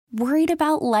Worried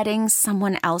about letting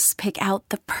someone else pick out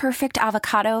the perfect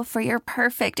avocado for your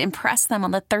perfect impress them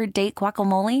on the third date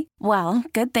guacamole? Well,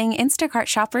 good thing Instacart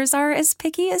shoppers are as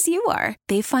picky as you are.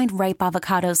 They find ripe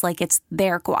avocados like it's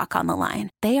their guac on the line.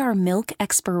 They are milk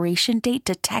expiration date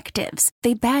detectives.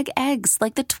 They bag eggs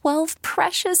like the 12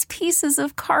 precious pieces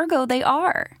of cargo they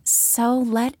are. So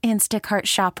let Instacart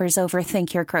shoppers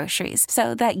overthink your groceries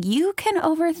so that you can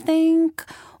overthink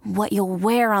what you'll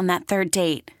wear on that third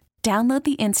date. Download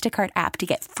the Instacart app to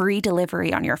get free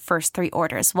delivery on your first 3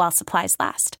 orders while supplies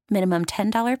last. Minimum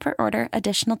 $10 per order.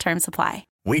 Additional terms apply.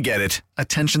 We get it.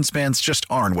 Attention spans just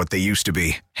aren't what they used to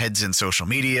be. Heads in social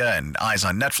media and eyes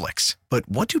on Netflix. But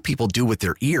what do people do with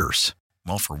their ears?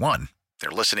 Well, for one, they're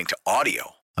listening to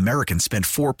audio. Americans spend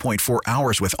 4.4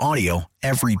 hours with audio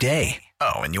every day.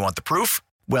 Oh, and you want the proof?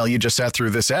 Well, you just sat through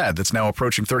this ad that's now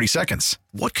approaching 30 seconds.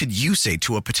 What could you say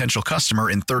to a potential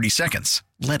customer in 30 seconds?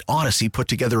 Let Odyssey put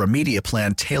together a media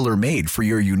plan tailor-made for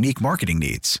your unique marketing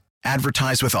needs.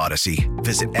 Advertise with Odyssey.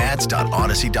 Visit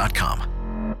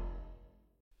ads.odyssey.com.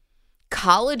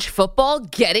 College football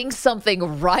getting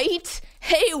something right?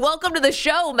 Hey, welcome to the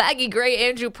show. Maggie Gray,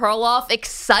 Andrew Perloff.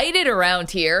 Excited around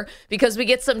here because we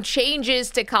get some changes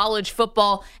to college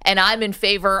football, and I'm in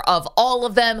favor of all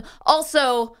of them.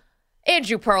 Also,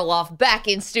 Andrew Perloff back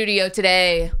in studio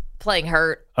today, playing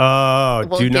hurt. Oh,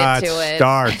 do not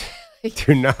start.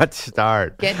 Do not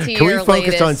start. Get to Can your we focus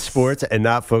latest on sports and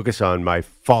not focus on my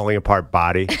falling apart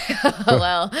body?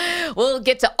 Well, we'll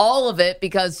get to all of it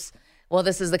because, well,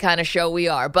 this is the kind of show we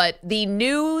are. But the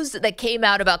news that came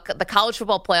out about the college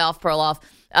football playoff, Perloff,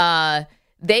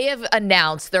 they have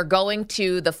announced they're going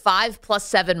to the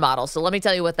 5+7 model. So let me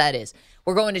tell you what that is.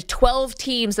 We're going to 12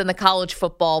 teams in the college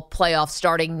football playoff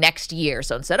starting next year.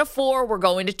 So instead of 4, we're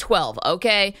going to 12.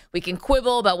 Okay, we can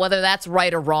quibble about whether that's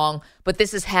right or wrong, but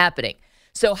this is happening.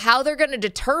 So how they're going to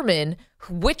determine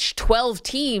which 12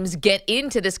 teams get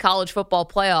into this college football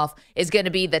playoff is going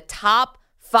to be the top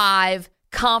 5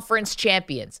 conference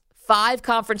champions. 5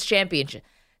 conference championships.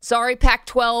 Sorry,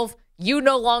 Pac-12. You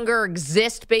no longer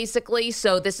exist, basically,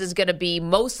 so this is going to be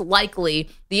most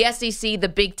likely the SEC, the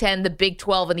Big Ten, the Big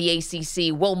 12, and the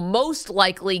ACC will most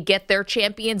likely get their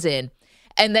champions in,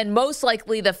 and then most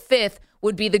likely the 5th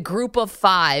would be the group of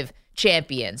 5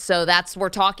 champions. So we're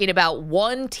talking about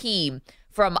one team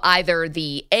from either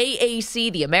the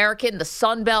AAC, the American, the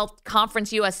Sun Belt,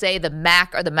 Conference USA, the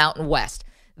MAC, or the Mountain West.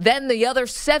 Then the other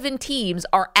 7 teams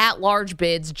are at-large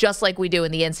bids, just like we do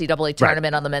in the NCAA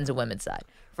tournament on the men's and women's side.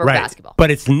 For basketball.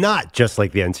 But it's not just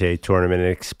like the NCAA tournament.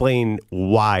 And explain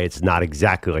why it's not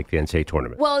exactly like the NCAA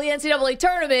tournament. Well, the NCAA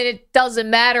tournament, it doesn't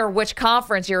matter which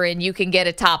conference you're in. You can get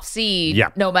a top seed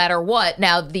no matter what.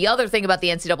 Now, the other thing about the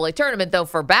NCAA tournament, though,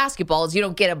 for basketball is you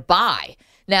don't get a bye.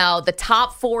 Now, the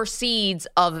top 4 seeds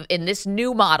in this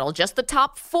new model, just the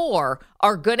top 4,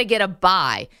 are going to get a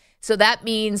bye. So that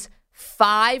means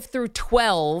 5 through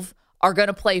 12 are going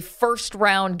to play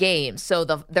first-round games. So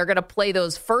they're going to play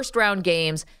those first-round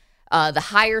games. The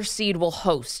higher seed will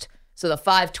host. So the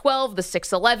 5-12, the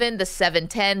 6-11, the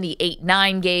 7-10, the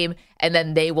 8-9 game, and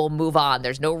then they will move on.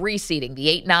 There's no reseeding.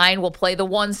 The 8-9 will play the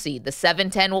 1 seed. The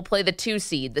 7-10 will play the 2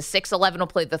 seed. The 6-11 will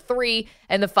play the 3,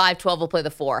 and the 5-12 will play the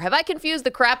 4. Have I confused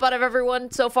the crap out of everyone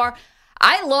so far?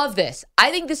 I love this. I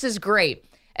think this is great,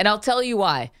 and I'll tell you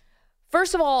why.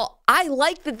 First of all, I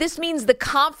like that this means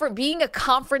being a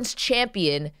conference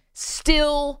champion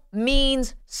still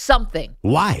means something.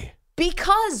 Why?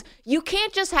 Because you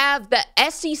can't just have the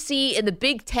SEC and the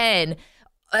Big Ten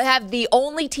have the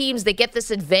only teams that get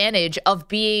this advantage of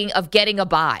getting a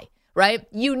bye, right?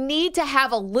 You need to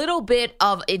have a little bit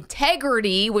of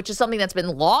integrity, which is something that's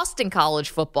been lost in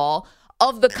college football,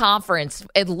 of the conference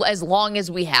as long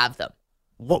as we have them.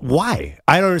 Why?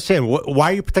 I don't understand.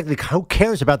 Why are you protecting? Who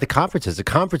cares about the conferences? The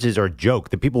conferences are a joke.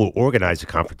 The people who organize the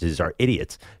conferences are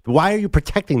idiots. Why are you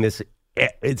protecting this?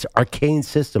 It's arcane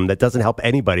system that doesn't help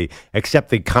anybody except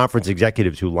the conference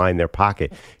executives who line their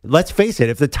pocket. Let's face it.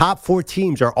 If the top 4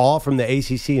 teams are all from the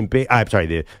ACC and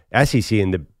the SEC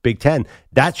and the Big Ten,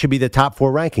 that should be the top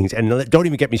 4 rankings. And don't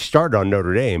even get me started on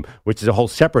Notre Dame, which is a whole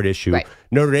separate issue. Right.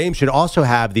 Notre Dame should also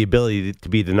have the ability to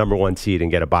be the number 1 seed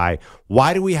and get a bye.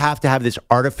 Why do we have to have this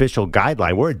artificial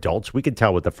guideline? We're adults. We can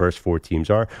tell what the first 4 teams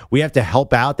are. We have to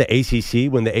help out the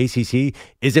ACC when the ACC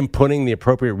isn't putting the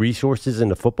appropriate resources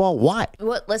into football. Why?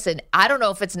 Well, listen, I don't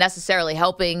know if it's necessarily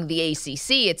helping the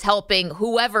ACC. It's helping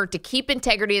whoever to keep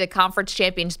integrity of the conference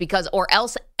champions or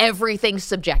else everything's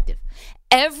subjective.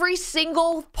 Every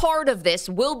single part of this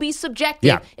will be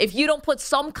subjective if you don't put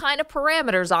some kind of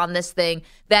parameters on this thing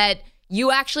that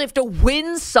you actually have to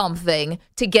win something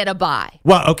to get a bye.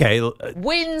 Well, okay.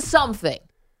 Win something.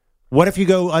 What if you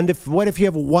go what if you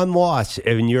have one loss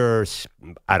and you're,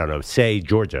 I don't know, say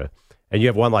Georgia, and you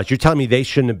have one loss? You're telling me they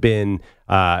shouldn't have been,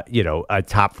 a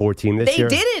top 4 team this year?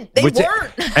 They didn't. They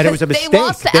weren't. And it was a mistake. They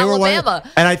lost to Alabama.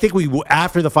 And I think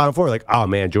after the Final Four, like, oh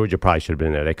man, Georgia probably should have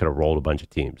been there. They could have rolled a bunch of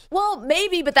teams. Well,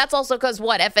 maybe, but that's also because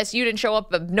FSU didn't show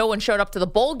up. No one showed up to the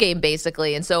bowl game,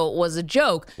 basically, and so it was a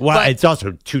joke. Well, but it's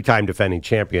also 2-time defending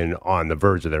champion on the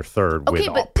verge of their third with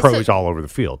pros all over the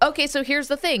field. Okay, so here's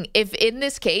the thing. If in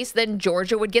this case, then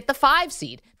Georgia would get the 5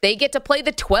 seed. They get to play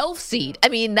the 12 seed. I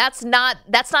mean, that's not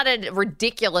a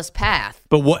ridiculous path.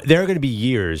 But there are going to be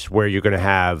years where you're going to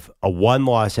have a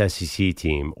one-loss SEC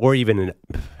team, or even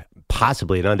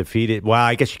possibly an undefeated. Well,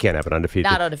 I guess you can't have an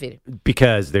undefeated. Not undefeated.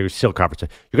 Because there's still conference.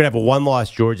 You're going to have a one-loss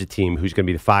Georgia team who's going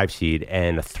to be the 5 seed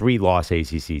and a 3-loss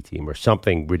ACC team or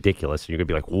something ridiculous. And you're going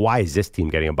to be like, why is this team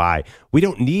getting a bye? We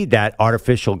don't need that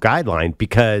artificial guideline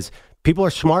because people are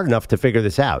smart enough to figure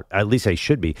this out. At least they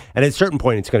should be. And at a certain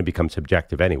point, it's going to become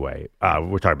subjective anyway.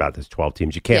 We're talking about this 12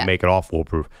 teams. You can't make it all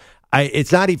foolproof.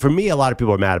 It's not for me. A lot of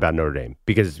people are mad about Notre Dame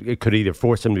because it could either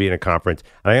force them to be in a conference,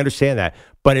 and I understand that.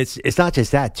 But it's not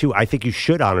just that too. I think you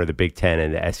should honor the Big Ten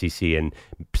and the SEC, and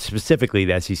specifically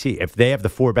the SEC. If they have the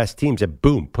 4 best teams, then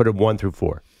boom, put them 1 through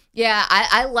 4. Yeah,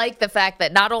 I like the fact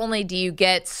that not only do you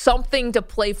get something to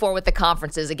play for with the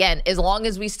conferences, again, as long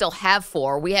as we still have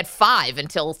 4. We had 5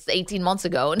 until 18 months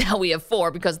ago, and now we have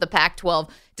 4 because the Pac-12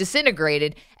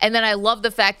 disintegrated. And then I love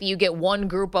the fact that you get one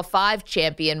group of 5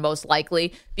 champion, most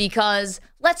likely, because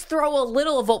let's throw a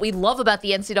little of what we love about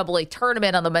the NCAA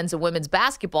tournament on the men's and women's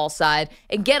basketball side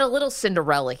and get a little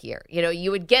Cinderella here. You know,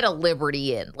 you would get a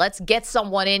Liberty in. Let's get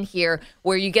someone in here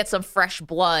where you get some fresh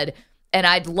blood. And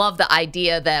I'd love the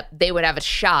idea that they would have a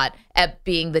shot at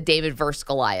being the David versus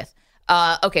Goliath.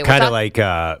 Okay, kind of like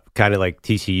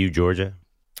TCU Georgia.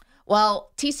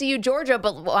 Well, TCU Georgia,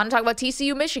 but I want to talk about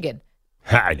TCU Michigan.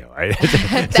 I know.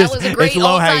 That was a great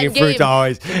low-hanging fruit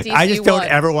always. I just don't won.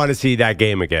 ever want to see that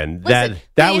game again. Listen,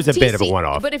 that was a bit of a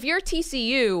one-off. But if you're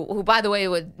TCU, who by the way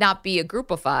would not be a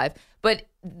group of 5, but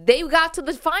they got to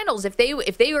the finals. If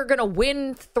they were going to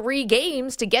win 3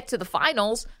 games to get to the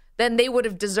finals, then they would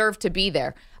have deserved to be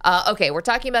there. Okay, we're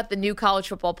talking about the new college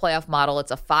football playoff model. It's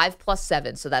a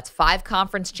 5+7, so that's 5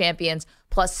 conference champions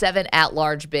plus 7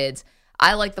 at-large bids.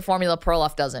 I like the formula.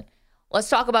 Perloff doesn't. Let's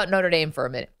talk about Notre Dame for a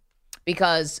minute,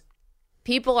 because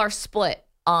people are split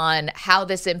on how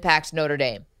this impacts Notre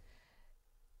Dame.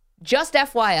 Just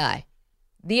FYI,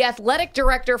 the athletic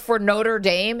director for Notre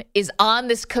Dame is on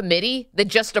this committee that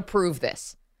just approved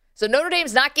this. So Notre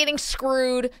Dame's not getting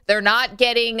screwed. They're not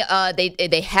getting,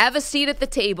 they have a seat at the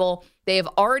table. They have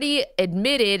already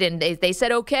admitted, and they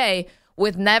said okay,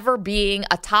 with never being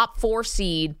a top 4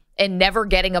 seed and never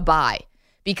getting a bye,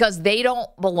 because they don't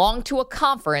belong to a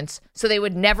conference, so they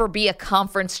would never be a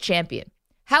conference champion.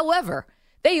 However,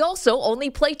 they also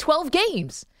only play 12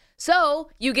 games.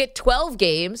 So you get 12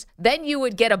 games, then you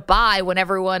would get a bye when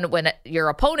your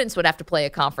opponents would have to play a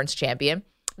conference champion.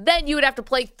 Then you would have to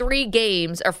play 3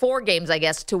 games, or 4 games, I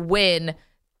guess, to win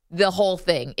the whole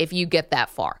thing if you get that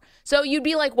far. So you'd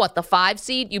be like, what, the 5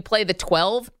 seed? You play the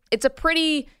 12? It's a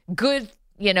pretty good,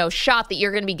 shot that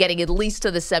you're going to be getting at least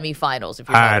to the semifinals. If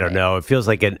you're I don't know. It feels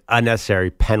like an unnecessary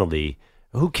penalty.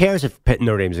 Who cares if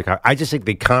Notre Dame's a conference? I just think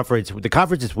the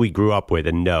conferences we grew up with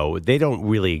and know, they don't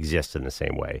really exist in the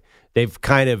same way. They've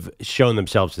kind of shown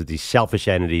themselves as these selfish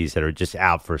entities that are just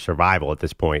out for survival at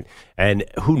this point. And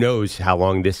who knows how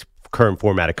long this current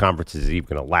format of conferences is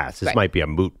even going to last. This might be a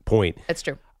moot point. That's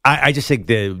true. I just think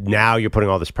that now you're putting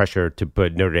all this pressure to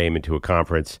put Notre Dame into a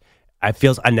conference. It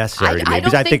feels unnecessary to me. I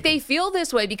don't think they feel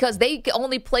this way, because they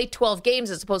only play 12 games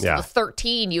as opposed to the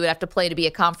 13 you would have to play to be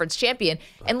a conference champion.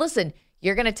 And listen,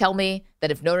 you're going to tell me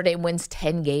that if Notre Dame wins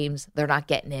 10 games, they're not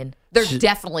getting in. They're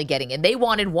definitely getting in. They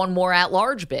wanted one more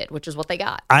at-large bid, which is what they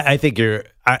got. I think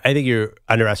you're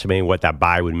underestimating what that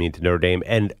bye would mean to Notre Dame.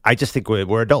 And I just think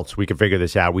we're adults. We can figure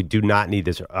this out. We do not need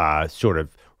this sort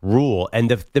of rule. And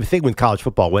the thing with college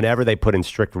football, whenever they put in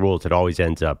strict rules, it always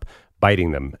ends up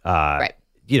biting them. Right.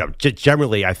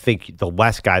 Generally, I think the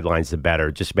less guidelines, the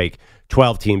better. Just make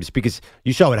 12 teams, because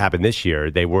you saw what happened this year.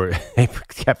 They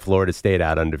kept Florida State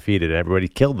out undefeated, and everybody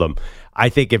killed them. I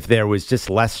think if there was just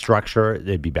less structure,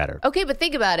 it'd be better. Okay, but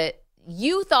think about it.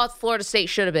 You thought Florida State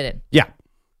should have been in. Yeah.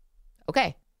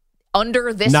 Okay.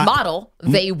 Under this model,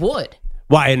 they would.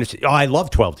 Well, I understand. I love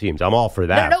 12 teams. I'm all for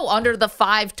that. No, under the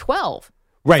 5-12.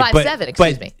 Right. 5-7,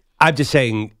 excuse me. I'm just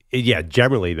saying,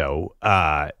 generally, though,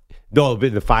 no, it'll be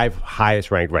the 5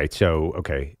 highest ranked, right? So,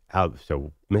 okay.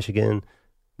 So Michigan.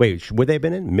 Wait, would they have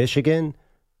been in? Michigan?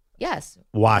 Yes.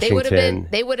 Washington.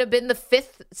 They would have been the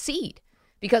 5th seed.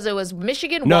 Because it was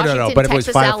Michigan, No, Washington, but it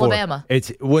Texas, was 5-4. Alabama.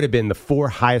 It would have been the 4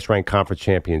 highest ranked conference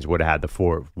champions would have had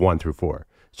the 1 through 4.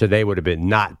 So they would have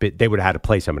they would have had to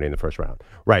play somebody in the first round.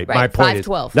 Right. My point is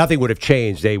 5-12. nothing would have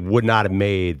changed. They would not have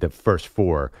made the first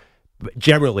 4. But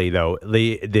generally, though,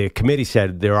 the committee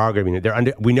said there are going to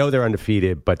be we know they're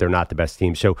undefeated, but they're not the best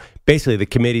team. So basically, the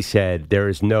committee said there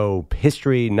is no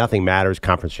history, nothing matters,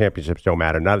 conference championships don't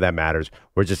matter, none of that matters.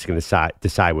 We're just going to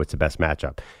decide what's the best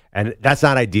matchup. And that's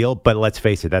not ideal, but let's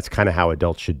face it, that's kind of how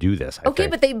adults should do this. I think.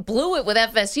 But they blew it with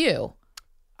FSU.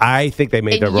 I think they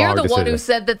made the wrong decision. You're the one who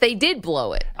said that they did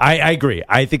blow it. I agree.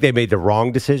 I think they made the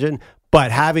wrong decision. But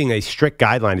having a strict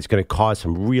guideline is going to cause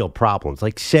some real problems.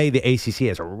 Like, say the ACC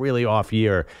has a really off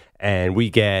year, and we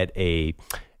get a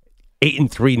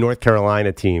 8-3 North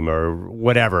Carolina team, or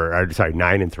whatever. Or, sorry,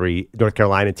 9-3 North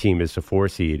Carolina team is the 4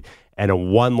 seed, and a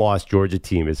 1-loss Georgia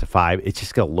team is a 5. It's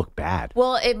just going to look bad.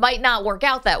 Well, it might not work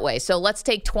out that way. So let's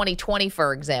take 2020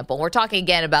 for example. We're talking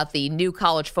again about the new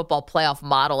college football playoff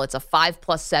model. It's a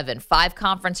 5+7, 5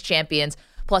 conference champions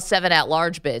plus 7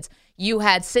 at-large bids. You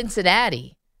had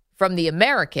Cincinnati from the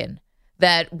American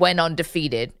that went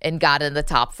undefeated and got in the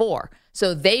top 4.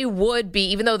 So they would be,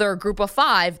 even though they're a group of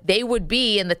 5, they would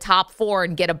be in the top 4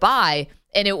 and get a bye.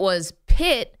 And it was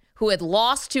Pitt who had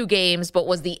lost 2 games but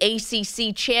was the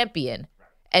ACC champion.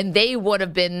 And they would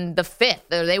have been the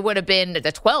 5th, or they would have been the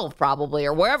 12th probably,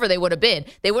 or wherever they would have been.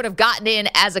 They would have gotten in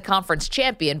as a conference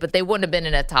champion, but they wouldn't have been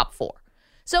in a top 4.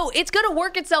 So it's going to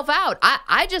work itself out.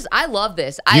 I love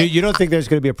this. You don't think there's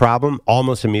going to be a problem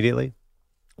almost immediately?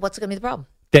 What's going to be the problem?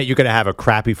 That you're going to have a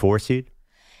crappy 4 seed?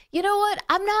 You know what?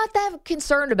 I'm not that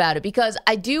concerned about it because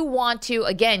I do want to,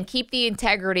 again, keep the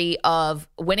integrity of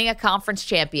winning a conference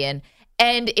champion.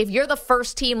 And if you're the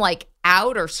first team like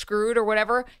out or screwed or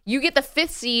whatever, you get the 5th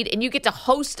seed and you get to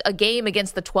host a game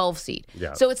against the 12 seed.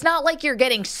 Yeah. So it's not like you're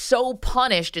getting so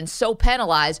punished and so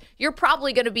penalized. You're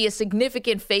probably going to be a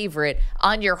significant favorite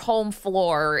on your home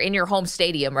floor, or in your home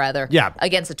stadium rather,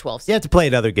 against the 12 seed. You have to play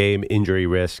another game, injury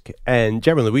risk. And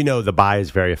generally, we know the bye is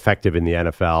very effective in the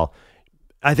NFL.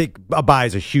 I think a bye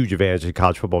is a huge advantage in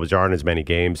college football because there aren't as many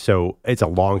games. So it's a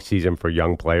long season for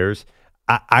young players.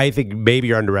 I think maybe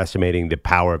you're underestimating the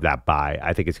power of that bye.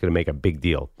 I think it's going to make a big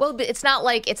deal. Well, it's not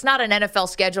an NFL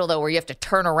schedule, though, where you have to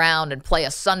turn around and play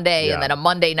a Sunday and then a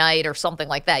Monday night or something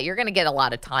like that. You're going to get a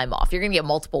lot of time off. You're going to get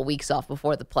multiple weeks off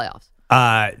before the playoffs.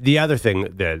 The other thing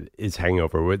that is hanging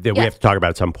over that we have to talk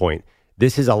about at some point,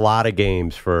 this is a lot of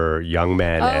games for young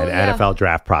men and NFL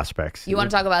draft prospects. You want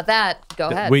to talk about that? Go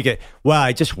ahead.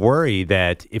 I just worry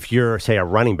that if you're, say, a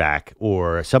running back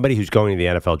or somebody who's going to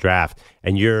the NFL draft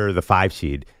and you're the 5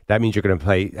 seed, that means you're going to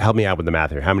play. Help me out with the math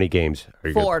here. How many games are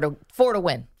you 4 to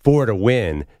win. 4 to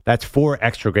win. That's 4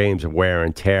 extra games of wear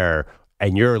and tear.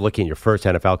 And you're looking at your first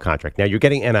NFL contract. Now, you're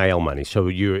getting NIL money, so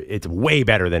it's way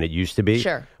better than it used to be.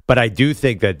 Sure. But I do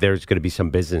think that there's going to be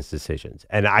some business decisions.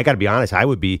 And I got to be honest, I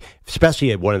would be, especially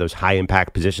at one of those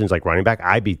high-impact positions like running back,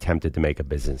 I'd be tempted to make a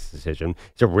business decision.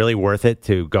 Is it really worth it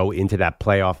to go into that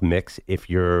playoff mix if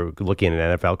you're looking at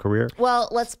an NFL career? Well,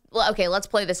 let's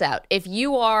play this out. If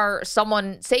you are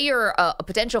someone, say you're a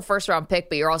potential first-round pick,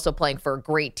 but you're also playing for a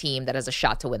great team that has a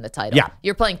shot to win the title. Yeah.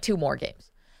 You're playing 2 more games.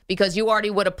 Because you already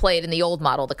would have played in the old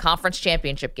model, the conference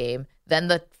championship game.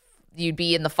 Then you'd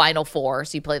be in the Final 4,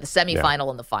 so you play the semifinal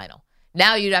and the final.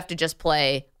 Now you'd have to just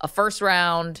play a first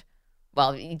round.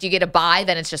 Well, you get a bye,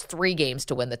 then it's just 3 games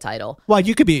to win the title. Well,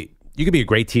 you could be a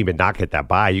great team and not get that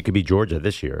bye. You could be Georgia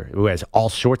this year, who has all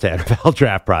sorts of NFL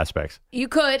draft prospects. You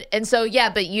could, and so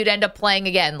but you'd end up playing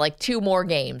again like 2 more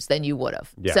games than you would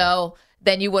have. Yeah. So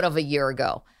than you would have a year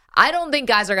ago. I don't think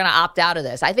guys are going to opt out of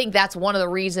this. I think that's one of the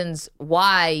reasons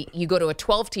why you go to a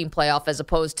 12-team playoff as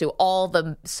opposed to all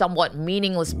the somewhat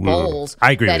meaningless bowls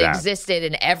that existed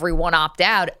and everyone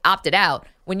opted out.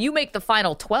 When you make the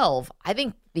final 12, I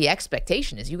think the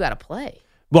expectation is you got to play.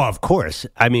 Well, of course.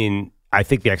 I mean, I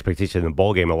think the expectation in the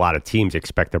bowl game, a lot of teams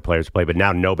expect their players to play, but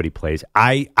now nobody plays.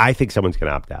 I think someone's going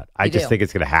to opt out. I just think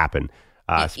it's going to happen.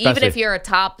 Even if you're a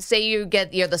top, say you're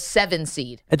the 7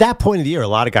 seed. At that point of the year, a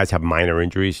lot of guys have minor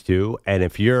injuries too. And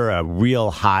if you're a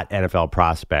real hot NFL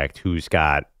prospect who's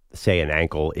got, say, an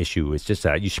ankle issue, it's just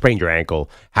you sprained your ankle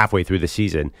halfway through the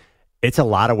season, it's a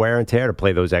lot of wear and tear to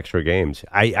play those extra games.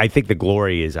 I think the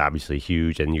glory is obviously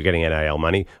huge and you're getting NIL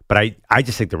money. But I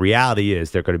just think the reality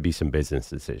is there are going to be some business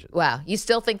decisions. Wow. You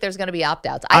still think there's going to be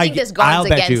opt-outs? I think this guards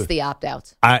against the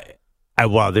opt-outs.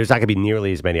 Well, there's not going to be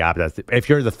nearly as many opt-outs. If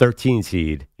you're the 13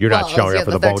 seed, you're not showing up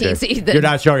for the bowl game. You're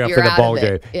not showing up for the bowl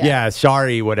game. Yeah,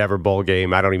 sorry, whatever bowl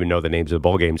game. I don't even know the names of the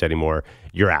bowl games anymore.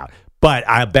 You're out. But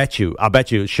I'll bet you,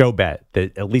 show bet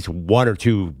that at least 1 or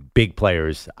 2 big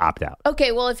players opt out.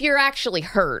 Okay, well, if you're actually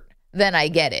hurt, then I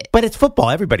get it. But it's football.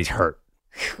 Everybody's hurt.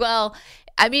 Well,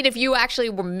 I mean, if you actually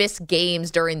missed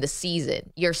games during the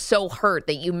season, you're so hurt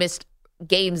that you missed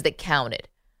games that counted.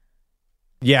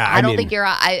 Yeah, I don't think you're.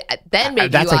 Then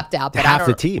maybe you opt out. But half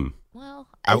the team. Well,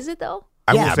 is it though?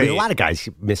 I Yeah, will say, a lot of guys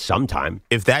miss some time.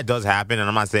 if that does happen, and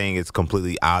I'm not saying it's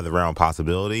completely out of the realm of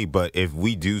possibility, but if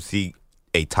we do see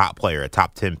a top player, a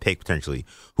top 10 pick potentially,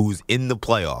 who's in the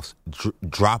playoffs,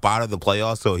 drop out of the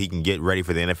playoffs so he can get ready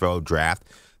for the NFL draft,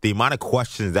 the amount of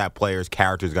questions that player's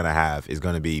character is going to have is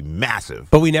going to be massive.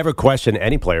 But we never questioned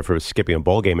any player for skipping a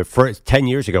bowl game. 10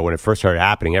 years ago, when it first started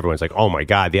happening, everyone's like, "Oh my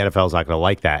God, the NFL's not going to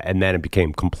like that," and then it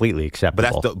became completely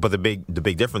acceptable. But the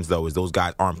big difference though is those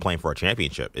guys aren't playing for a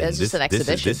championship. It's just an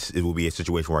exhibition. It will be a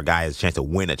situation where a guy has a chance to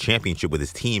win a championship with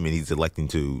his team, and he's electing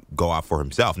to go out for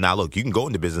himself. Now, look, you can go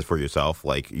into business for yourself.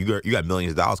 Like you got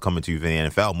millions of dollars coming to you from the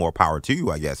NFL. More power to you,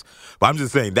 I guess. But I'm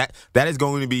just saying that is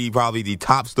going to be probably the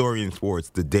top story in sports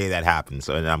the day that happens.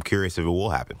 And I'm curious if it will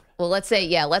happen. Well, let's say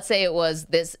it was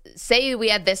this. Say we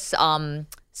had this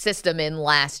system in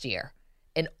last year,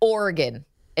 and Oregon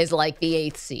is like the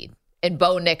 8th seed, and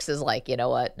Bo Nix is like, you know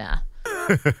what? Nah,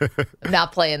 I'm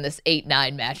not playing this 8-9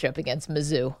 matchup against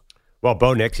Mizzou. Well,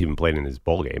 Bo Nix even played in his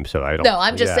bowl game, so I don't. No,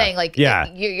 I'm just saying, like, yeah.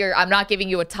 I'm not giving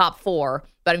you a top 4,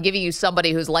 but I'm giving you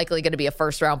somebody who's likely going to be a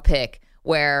first-round pick.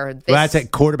 Where this... Well, that's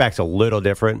it. Quarterback's a little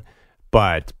different.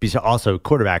 But also,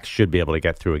 quarterbacks should be able to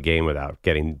get through a game without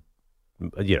getting,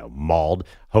 mauled.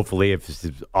 Hopefully, if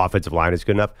his offensive line is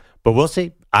good enough. But we'll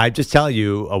see. I just tell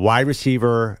you, a wide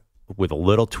receiver with a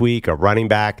little tweak, a running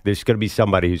back, there's going to be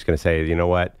somebody who's going to say, you know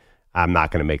what, I'm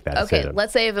not going to make that decision. Okay,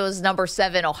 let's say if it was number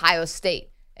 7, Ohio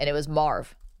State, and it was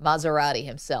Maserati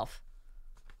himself.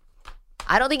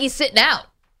 I don't think he's sitting out.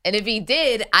 And if he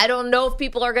did, I don't know if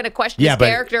people are going to question his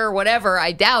character or whatever.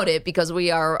 I doubt it because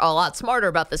we are a lot smarter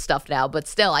about this stuff now. But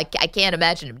still, I can't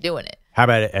imagine him doing it. How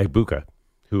about Ibuka,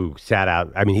 who sat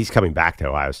out? I mean, he's coming back to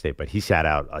Ohio State, but he sat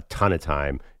out a ton of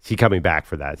time. Is he coming back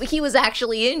for that? He was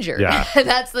actually injured. Yeah.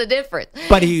 That's the difference.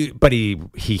 But he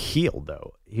healed,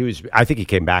 though. I think he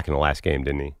came back in the last game,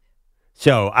 didn't he?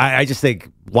 So I just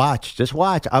think, just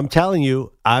watch. I'm telling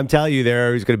you,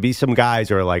 there's going to be some guys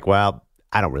who are like, well,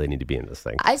 I don't really need to be in this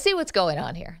thing. I see what's going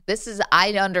on here.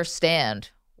 I understand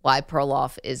why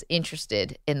Perloff is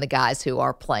interested in the guys who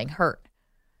are playing hurt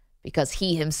because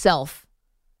he himself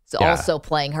is also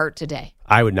playing hurt today.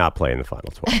 I would not play in the final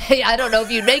 12. I don't know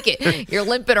if you'd make it. You're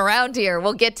limping around here.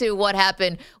 We'll get to what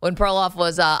happened when Perloff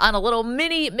was on a little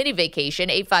mini vacation.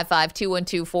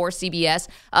 855-212-4CBS.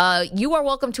 You are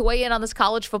welcome to weigh in on this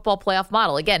college football playoff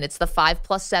model. Again, it's the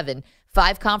 5+7.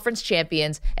 5 conference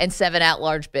champions and 7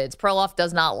 at-large bids. Perloff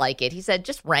does not like it. He said,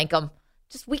 just rank them.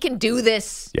 We can do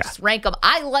this. Yeah. Just rank them.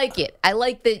 I like it. I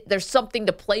like that there's something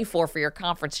to play for your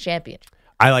conference championship.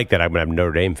 I like that I'm going to have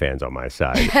Notre Dame fans on my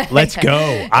side. Let's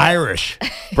go. Irish.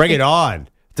 Bring it on.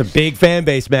 It's a big fan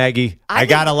base, Maggie. I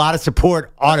got a lot of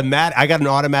support. I got an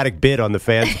automatic bid on the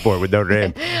fan support with Notre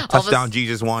Dame. Touchdown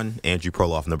Jesus 1, Andrew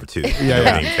Perloff number 2. Notre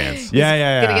Dame fans.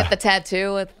 Yeah. Gonna get the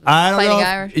tattoo with I don't Fighting know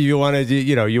Irish. You want to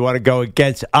you want to go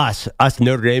against us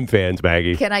Notre Dame fans,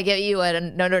 Maggie. Can I get you a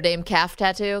Notre Dame calf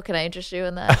tattoo? Can I interest you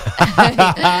in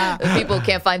that? People who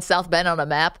can't find South Bend on a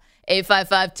map.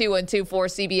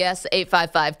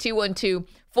 855-212-4CBS.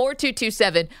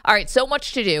 855-212-4227. All right, so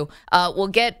much to do. We'll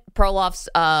get Perloff's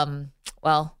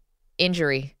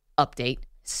injury update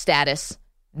status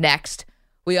next.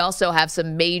 We also have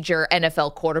some major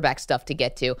NFL quarterback stuff to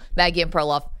get to. Maggie and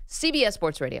Perloff, CBS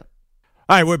Sports Radio.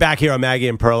 All right, we're back here on Maggie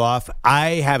and Perloff.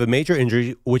 I have a major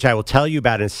injury, which I will tell you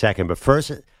about in a second. But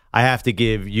first, I have to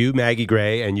give you, Maggie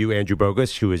Gray, and you, Andrew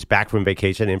Bogus, who is back from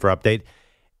vacation, in for update,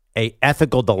 a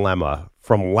ethical dilemma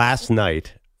from last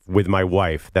night with my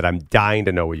wife that I'm dying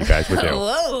to know what you guys would do.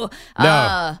 Whoa.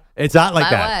 No, it's not like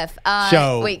that. My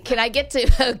wife. Wait, can I get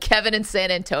to Kevin in San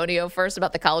Antonio first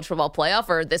about the college football playoff,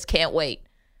 or this can't wait?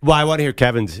 Well, I want to hear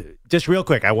Kevin's. Just real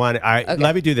quick,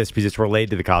 let me do this because it's related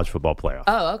to the college football playoff.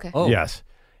 Oh, okay. Oh. Yes,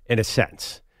 in a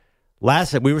sense.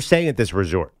 We were staying at this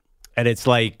resort, and it's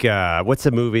like, what's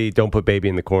the movie, Don't Put Baby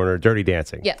in the Corner? Dirty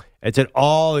Dancing. Yeah. It's an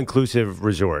all-inclusive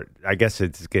resort. I guess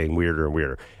it's getting weirder and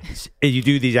weirder. You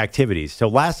do these activities. So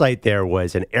last night there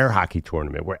was an air hockey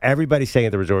tournament where everybody staying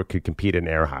at the resort could compete in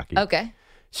air hockey. Okay.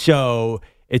 So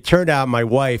it turned out my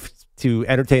wife, to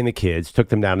entertain the kids, took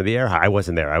them down to the air hockey. I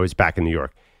wasn't there. I was back in New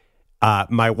York.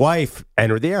 My wife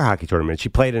entered the air hockey tournament. She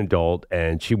played an adult,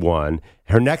 and she won.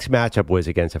 Her next matchup was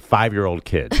against a 5-year-old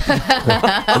kid.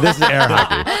 This is air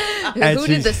hockey. Who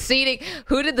did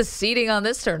the seating on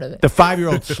this tournament? The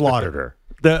 5-year-old slaughtered her.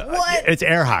 What? It's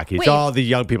air hockey. It's all the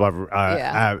young people.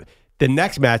 The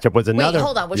next matchup was another. Wait,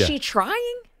 hold on. Was she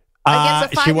trying?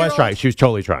 against a She was 5-year-old? trying. She was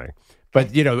totally trying.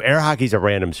 But, air hockey's a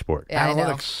random sport. Yeah, I know.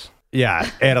 Analytics. Yeah,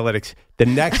 analytics. The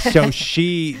next, so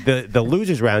the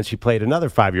losers round, she played another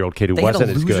 5-year-old kid who They had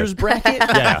wasn't a as losers good. bracket?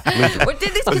 Yeah. What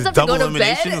did these kids have to Double go to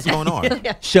elimination? bed? What's going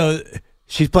on? So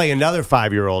she's playing another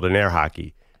 5-year-old in air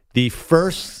hockey. The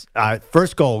first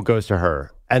goal goes to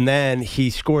her, and then he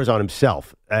scores on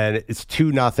himself, and it's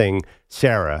 2-0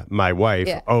 Sarah, my wife,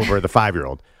 over the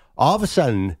 5-year-old. All of a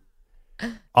sudden,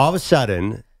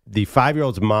 the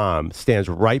 5-year-old's mom stands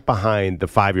right behind the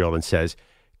 5-year-old and says,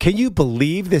 "Can you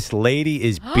believe this lady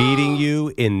is beating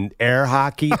you in air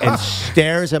hockey?" and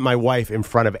stares at my wife in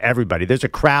front of everybody. There's a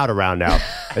crowd around now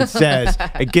and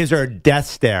it gives her a death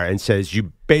stare and says,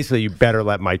 you better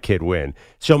let my kid win.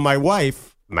 So my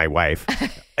wife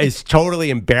is totally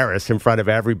embarrassed in front of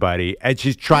everybody, and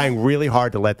she's trying really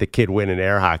hard to let the kid win in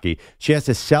air hockey. She has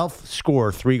to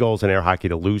self-score 3 goals in air hockey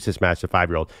to lose this match to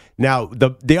 5-year-old. Now,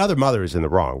 the other mother is in the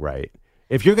wrong, right?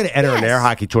 If you're going to enter an air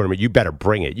hockey tournament, you better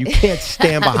bring it. You can't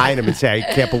stand behind him and say,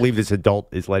 "I can't believe this adult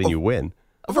is letting you win."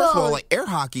 First of all, like air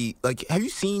hockey, like have you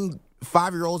seen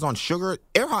 5-year-olds on sugar?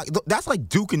 Air hockey, that's like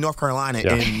Duke and North Carolina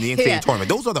in the NCAA tournament.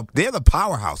 They're the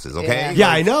powerhouses, okay? Yeah,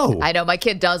 I know. I know. My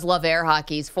kid does love air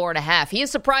hockey. He's 4.5. He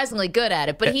is surprisingly good at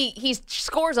it, but he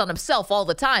scores on himself all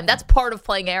the time. That's part of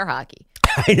playing air hockey.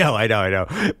 I know.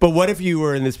 But what if you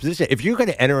were in this position? If you're going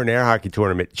to enter an air hockey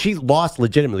tournament, she lost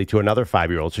legitimately to another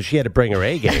 5-year-old, so she had to bring her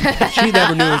A game. She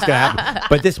never knew it was going to happen.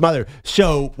 But this mother,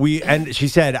 and she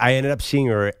said, I ended up seeing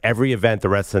her every event the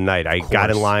rest of the night. I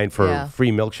got in line for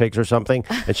free milkshakes or something,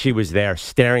 and she was there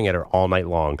staring at her all night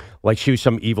long, like she was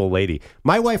some evil lady.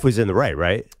 My wife was in the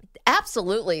right?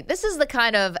 Absolutely. These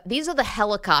are the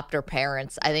helicopter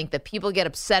parents, I think, that people get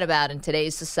upset about in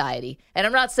today's society. And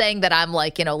I'm not saying that I'm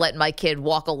letting my kid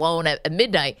walk alone at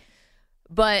midnight,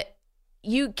 but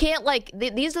you can't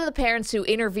these are the parents who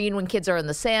intervene when kids are in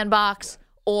the sandbox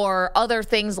or other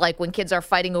things like when kids are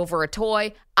fighting over a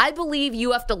toy. I believe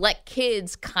you have to let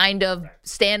kids kind of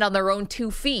stand on their own 2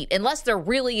 feet unless they're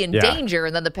really in danger,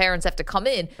 and then the parents have to come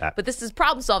in. But this is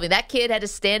problem solving. That kid had to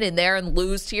stand in there and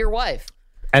lose to your wife.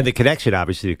 And the connection,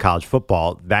 obviously, to college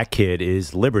football, that kid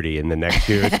is Liberty in the next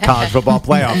year's college football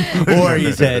playoff. Or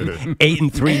he's an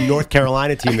 8-3 North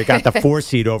Carolina team that got the 4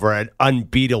 seed over an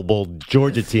unbeatable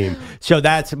Georgia team. So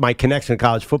that's my connection to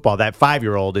college football. That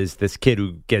 5-year-old is this kid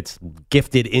who gets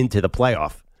gifted into the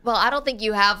playoff. Well, I don't think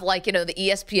you have, the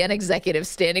ESPN executive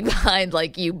standing behind,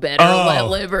 you better let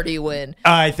Liberty win.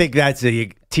 I think that's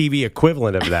the TV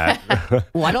equivalent of that.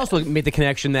 Well, I'd also made the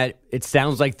connection that it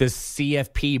sounds like the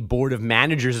CFP Board of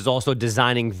Managers is also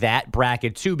designing that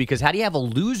bracket, too, because how do you have a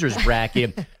loser's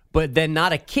bracket, but then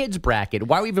not a kid's bracket?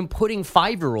 Why are we even putting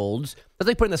 5-year-olds? That's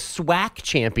like putting the SWAC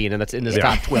champion in this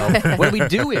top 12. What are we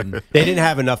doing? They didn't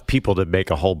have enough people to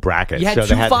make a whole bracket. You had so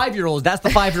 2 5-year-olds. That's the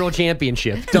 5-year-old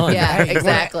championship. Done. Yeah,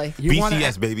 exactly.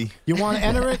 BCS, baby. You want to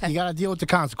enter it, you got to deal with the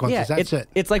consequences. That's it.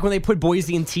 It's like when they put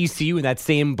Boise and TCU in that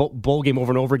same bowl game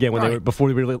over and over again before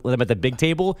we let them at the big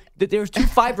table. There's 2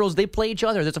 5-year-olds. They play each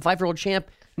other. There's a 5-year-old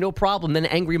champ. No problem. Then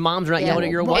angry moms are not yelling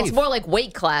at your wife. It's more like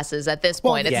weight classes at this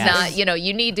point. It's not,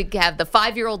 you need to have the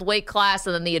 5-year-old weight class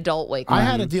and then the adult weight class. I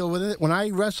had to deal with it. When I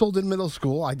wrestled in middle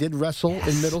school, I did wrestle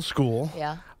in middle school.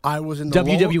 Yeah. I was in the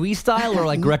WWE style or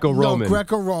like Greco-Roman? No,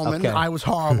 Greco-Roman. Okay. I was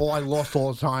horrible. I lost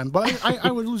all the time, but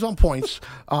I would lose on points.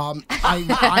 I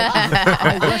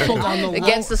wrestled on the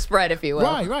against the spread, if you will.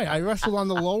 Right. I wrestled on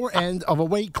the lower end of a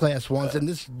weight class once, and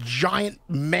this giant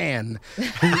man,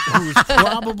 who was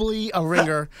probably a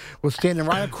ringer, was standing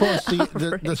right across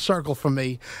the circle from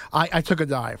me. I took a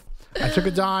dive.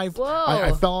 Whoa.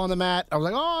 I fell on the mat. I was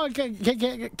like, "Oh, I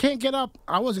can't get up."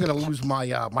 I wasn't going to lose my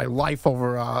my life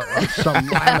over some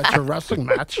amateur wrestling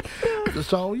match.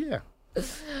 So yeah.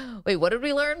 Wait, what did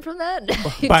we learn from that?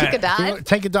 You took a dive?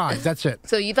 Take a dive. That's it.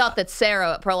 So you thought that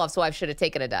Sarah, Perloff's wife, should have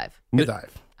taken a dive? A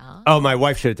dive. Oh, my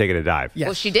wife should have taken a dive. Yes.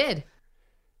 Well, she did.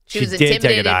 She was did take a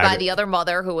intimidated dive. by the other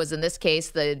mother, who was in this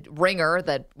case the ringer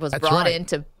that was brought in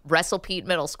to wrestle Pete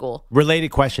Middle School. Related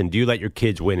question: do you let your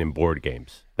kids win in board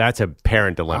games? That's a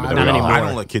parent dilemma. that Not we all anymore. I have.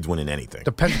 don't let kids win in anything.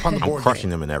 Depends upon the I'm board crushing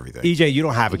game. them in everything. EJ, you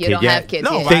don't have a You kid don't yet. have kids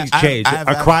No, yet. but Things change. I have-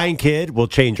 A crying kid will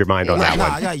change your mind on that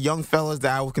I one. got young fellas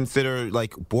that I would consider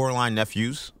like borderline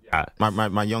nephews. Yeah.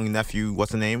 My young nephew,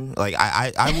 what's the name? Like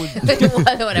I would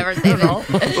Whatever his name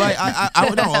is. like I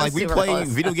would know. Like we Super play close.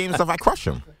 video games and stuff. I crush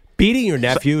them. Beating your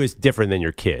nephew is different than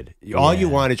your kid. All you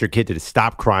want is your kid to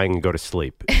stop crying and go to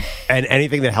sleep. And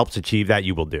anything that helps achieve that,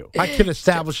 you will do. My kid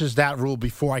establishes that rule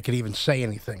before I could even say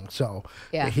anything. So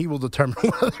he will determine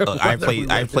whether. Look,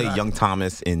 I played young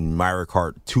Thomas in Myra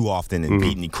Kart too often and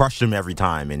beat, and he crushed him every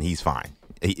time, and he's fine.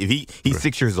 He's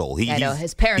 6 years old. I know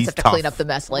his parents have to clean up the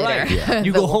mess later. Right. Yeah.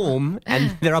 You go home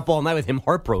and they're up all night with him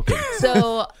heartbroken.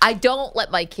 So I don't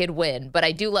let my kid win, but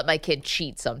I do let my kid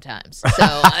cheat sometimes. So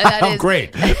that is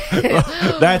great.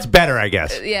 That's better, I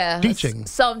guess. Yeah, Teaching.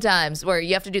 Sometimes where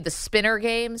you have to do the spinner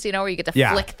games, where you get to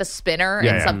flick the spinner,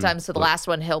 and sometimes for the last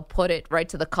one he'll put it right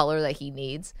to the color that he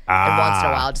needs. And once in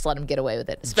a while, I'll just let him get away with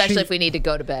it, especially if we need to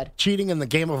go to bed. Cheating in the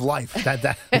game of life.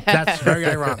 That's very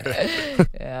ironic.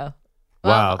 Yeah.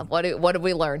 Wow. Well, what did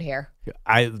we learn here?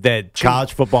 That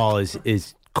college football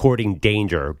is courting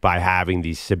danger by having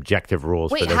these subjective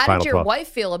rules Wait, for their how Final did your 12. wife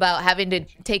feel about having to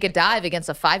take a dive against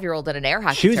a 5-year-old in an air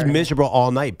hockey She was tournament? miserable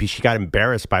all night because she got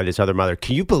embarrassed by this other mother.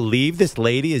 Can you believe this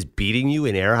lady is beating you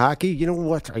in air hockey? You know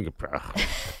what?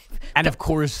 And of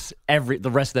course,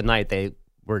 the rest of the night they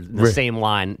were in the same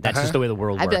line. That's just the way the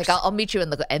world I'd works. be like, I'll meet you in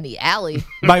the alley.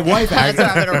 My wife, That's where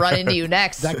I'm going to run into you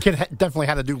next. That kid definitely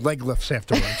had to do leg lifts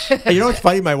afterwards. you know what's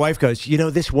funny? My wife goes,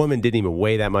 this woman didn't even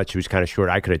weigh that much. She was kind of short.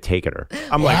 I could have taken her.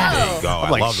 I'm like, There you go. I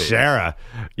love it. Sarah.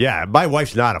 Yeah, my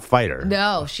wife's not a fighter.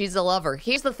 No, she's a lover.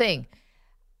 Here's the thing.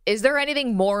 Is there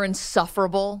anything more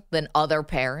insufferable than other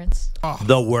parents?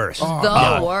 The worst.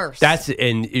 The worst.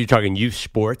 And you're talking youth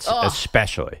sports,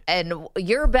 especially. And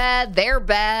you're bad, they're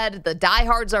bad, the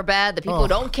diehards are bad, the people who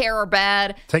don't care are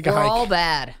bad. Take a We're hike. all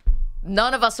bad.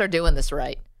 None of us are doing this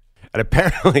right. And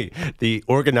apparently, the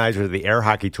organizer of the air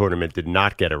hockey tournament did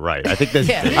not get it right. I think this.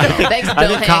 Thanks,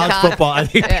 Bill college Hancock. football. I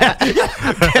think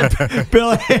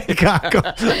Bill Hancock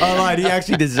online. He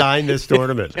actually designed this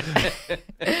tournament.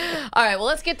 All right, well,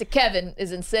 let's get to Kevin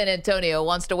is in San Antonio,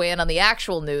 wants to weigh in on the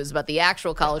actual news about the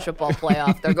actual college football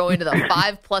playoff. They're going to the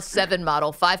 5+7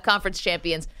 model, 5 conference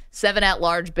champions, 7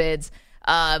 at-large bids.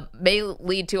 May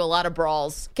lead to a lot of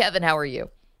brawls. Kevin, how are you?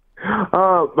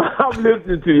 I'm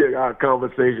listening to your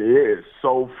conversation. It is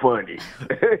so funny.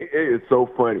 It is so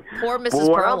funny. Poor Mrs.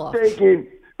 But Perloff.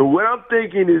 what I'm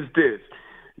thinking is this.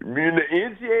 In the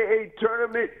NCAA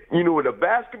tournament, the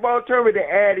basketball tournament, they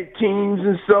added teams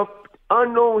and stuff,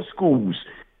 unknown schools.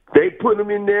 They put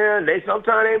them in there, and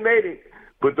sometimes they made it.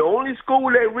 But the only school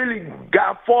that really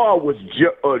got far was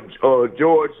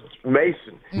George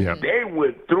Mason. Yeah. They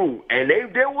went through, and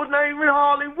they was not even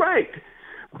hardly ranked.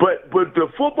 But the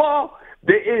football,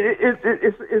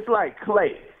 it's like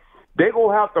clay. They're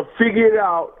going to have to figure it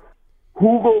out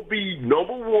who going to be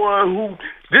number one.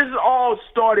 This all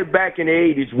started back in the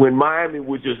 80s when Miami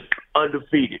was just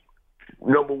undefeated,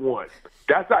 number one.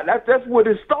 That's where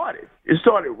it started. It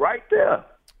started right there.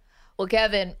 Well,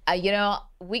 Kevin,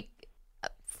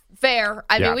 fair.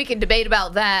 I Yeah. mean, we can debate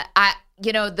about that.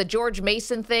 The George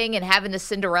Mason thing and having the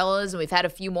Cinderellas, and we've had a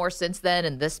few more since then.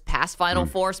 And this past Final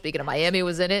Four, speaking of Miami,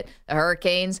 was in it. The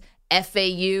Hurricanes,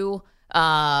 FAU.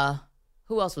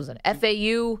 Who else was in it?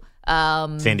 FAU.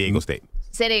 San Diego State.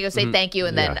 San Diego State, thank you.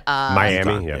 And then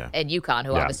Miami. UConn, and UConn,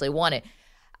 who Yeah. obviously won it.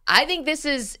 I think this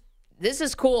is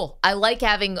cool. I like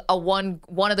having one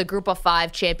of the group of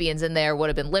 5 champions in there. Would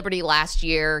have been Liberty last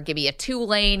year. Give me a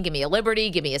Tulane. Give me a Liberty.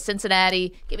 Give me a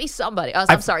Cincinnati. Give me somebody. Oh,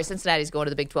 I'm sorry, Cincinnati's going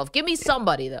to the Big 12. Give me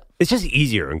somebody, though. It's just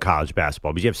easier in college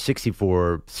basketball because you have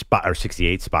 64 or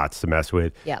 68 spots to mess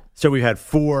with. Yeah. So we had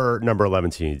 4 number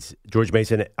 11 seeds: George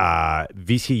Mason,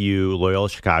 VCU, Loyola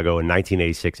Chicago, and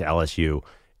 1986 LSU.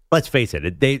 Let's face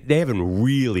it, they haven't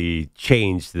really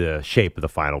changed the shape of the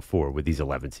Final Four with these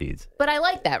 11 seeds. But I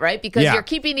like that, right? Because Yeah. you're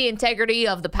keeping the integrity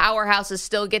of the powerhouses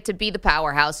still get to be the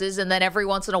powerhouses, and then every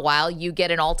once in a while you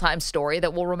get an all-time story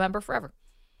that we'll remember forever.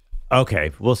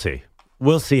 Okay, we'll see.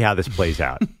 We'll see how this plays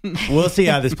out. We'll see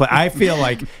how this plays. I feel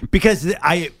like because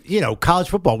college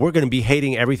football, we're going to be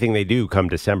hating everything they do come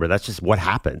December. That's just what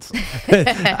happens.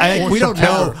 We don't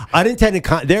know unintended.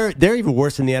 They're even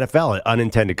worse than the NFL at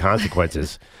unintended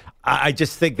consequences. I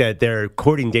just think that they're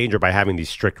courting danger by having these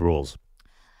strict rules.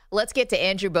 Let's get to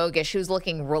Andrew Bogish, who's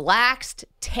looking relaxed,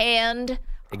 tanned.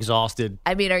 Exhausted.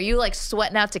 I mean, are you like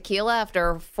sweating out tequila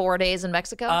after 4 days in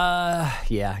Mexico?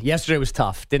 Yeah. Yesterday was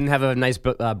tough. Didn't have a nice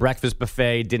breakfast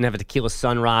buffet. Didn't have a tequila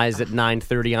sunrise at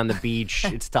 9:30 on the beach.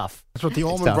 It's tough. That's what the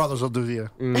Allman tough. Brothers will do to you.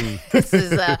 This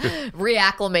is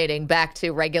reacclimating back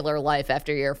to regular life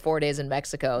after your 4 days in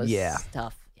Mexico. Is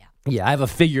tough. Yeah, I have a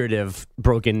figurative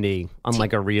broken knee,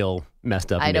 unlike a real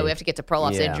messed up I know knee. we have to get to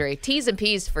Perloff's Yeah. injury. T's and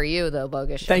P's for you, though,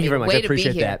 Bogish. Thank you very much. Way I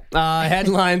appreciate to be here. that.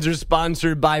 Headlines are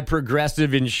sponsored by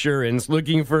Progressive Insurance.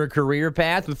 Looking for a career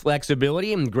path with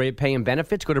flexibility and great pay and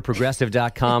benefits? Go to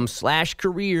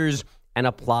progressive.com/careers and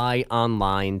apply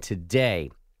online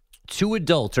today. 2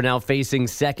 adults are now facing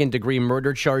second-degree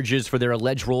murder charges for their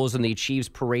alleged roles in the Chiefs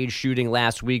parade shooting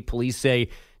last week. Police say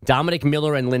Dominic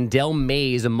Miller and Lindell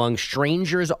Mays among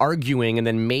strangers arguing, and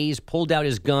then Mays pulled out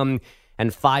his gun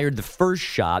and fired the first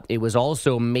shot. It was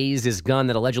also Mays' gun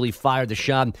that allegedly fired the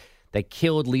shot that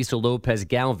killed Lisa Lopez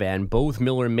Galvan. Both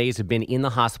Miller and Mays have been in the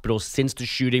hospital since the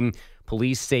shooting.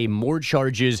 Police say more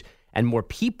charges and more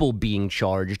people being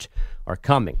charged are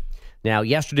coming. Now,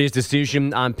 yesterday's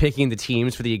decision on picking the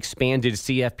teams for the expanded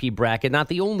CFP bracket, not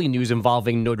the only news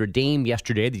involving Notre Dame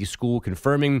yesterday, the school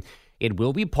confirming it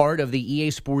will be part of the EA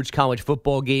Sports college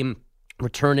football game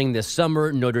returning this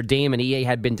summer. Notre Dame and EA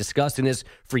had been discussing this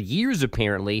for years,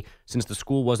 apparently, since the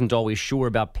school wasn't always sure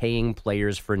about paying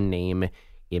players for name,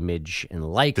 image, and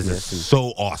likeness. This is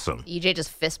so awesome. EJ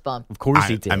just fist bumped. Of course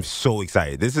he did. I'm so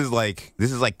excited. This is like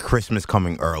Christmas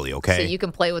coming early, okay? So you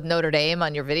can play with Notre Dame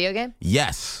on your video game?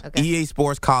 Yes. Okay. EA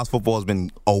Sports college football has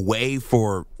been away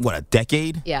for, a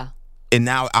decade? Yeah. And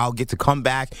now I'll get to come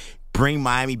back, bring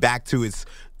Miami back to its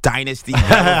dynasty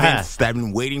relevance that I've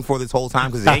been waiting for this whole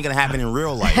time because it ain't going to happen in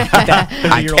real life. I Not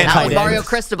Not with it Mario is.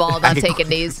 Cristobal not taking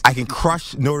these. I can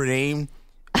crush Notre Dame,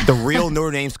 the real Notre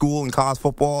Dame school in college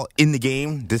football, in the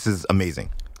game. This is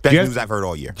amazing. Best news I've heard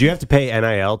all year. Do you have to pay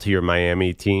NIL to your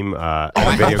Miami team I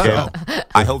video hope game? so.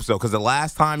 I hope so, because the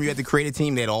last time you had to create a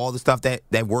team, they had all the stuff that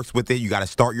works with it. You got to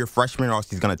start your freshman, or else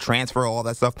he's going to transfer all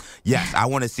that stuff. Yes, I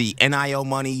want to see NIL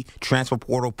money, transfer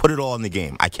portal, put it all in the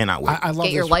game. I cannot wait. I love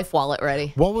Get your this. life wallet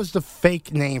ready. What was the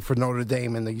fake name for Notre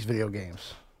Dame in these video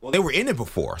games? Well, they were in it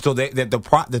before, so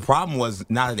the problem was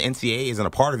now that the NCAA isn't a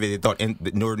part of it. They thought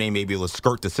that Notre Dame may be able to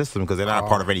skirt the system because they're not a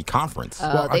part of any conference.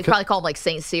 They probably called like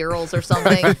St. Cyril's or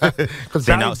something.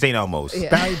 St. Elmo's. Yeah.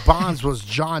 Barry Bonds was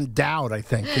John Dowd, I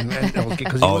think,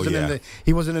 because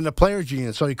he wasn't in the players'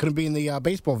 union, so he couldn't be in the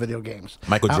baseball video games.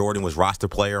 Michael Jordan was roster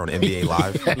player on NBA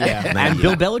Live. Yeah. And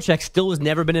Bill Belichick still has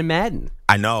never been in Madden.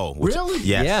 I know. Really?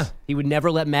 Yes. Yeah. He would never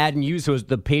let Madden use. So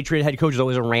the Patriot head coach was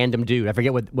always a random dude. I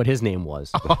forget what his name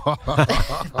was.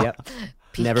 Yep.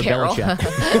 Pete Never Carroll.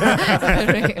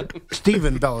 Belichick.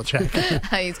 Stephen Belichick.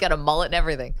 He's got a mullet and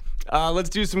everything. Let's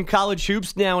do some college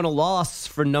hoops now, and a loss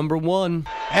for number one.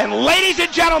 And ladies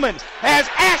and gentlemen, as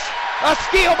a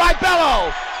steal by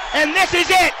Bello. And this is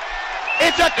it.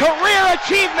 It's a career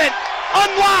achievement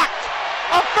unlocked.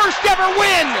 A first ever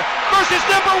win versus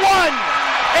number one.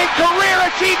 A career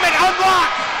achievement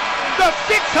unlocked. The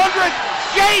 600th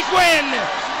Jays win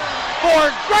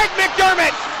for Greg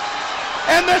McDermott.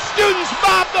 And the students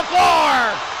mop the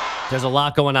floor. There's a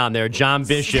lot going on there. John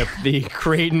Bishop, the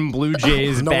Creighton Blue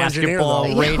Jays No basketball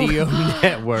engineer, radio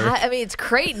network. I mean, it's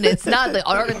Creighton. It's not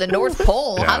the North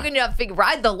Pole. Yeah. How can you not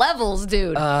ride the levels,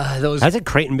 dude? Hasn't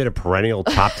Creighton been a perennial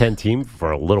top 10 team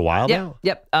for a little while now?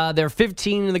 Yep. They're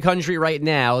 15 in the country right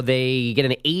now. They get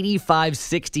an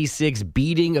 85-66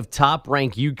 beating of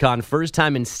top-ranked UConn. First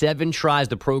time in 7 tries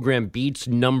the program beats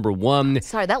number one.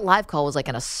 Sorry, that live call was like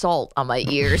an assault on my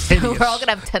ears. We're all going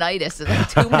to have tinnitus in like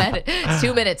 2 minutes.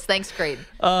 2 minutes. Thanks, Creighton.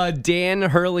 Dan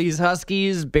Hurley's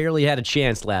Huskies barely had a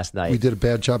chance last night. We did a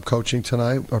bad job coaching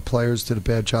tonight. Our players did a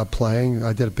bad job playing.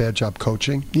 I did a bad job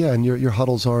coaching. Yeah, and your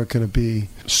huddles aren't going to be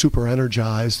super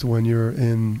energized when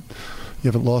you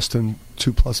haven't lost in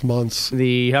 2+ months.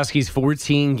 The Huskies'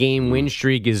 14-game win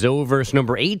streak is over. So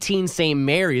number 18, St.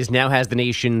 Mary's, now has the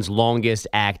nation's longest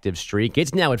active streak.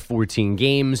 It's now at 14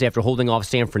 games after holding off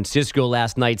San Francisco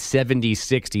last night,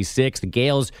 70-66. The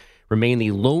Gales remain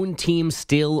the lone team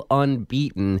still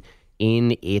unbeaten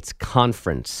in its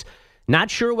conference. Not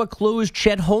sure what clothes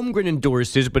Chet Holmgren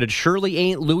endorses, but it surely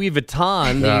ain't Louis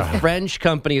Vuitton. The French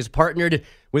company has partnered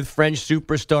with French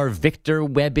superstar Victor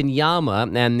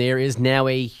Wembanyama, and there is now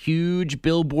a huge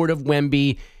billboard of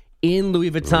Wemby in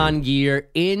Louis Vuitton gear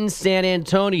in San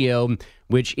Antonio,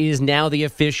 which is now the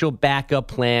official backup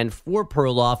plan for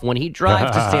Perloff when he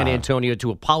drives to San Antonio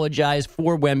to apologize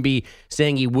for Wemby,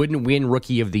 saying he wouldn't win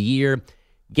Rookie of the Year.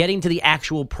 Getting to the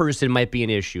actual person might be an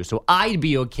issue. So I'd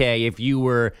be okay if you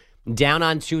were down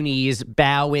on 2 knees,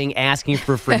 bowing, asking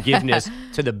for forgiveness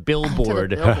to the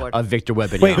billboard of Victor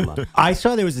Wembanyama. Wait, I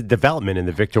saw there was a development in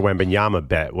the Victor Wembanyama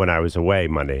bet when I was away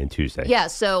Monday and Tuesday. Yeah,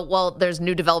 so, there's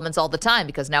new developments all the time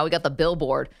because now we got the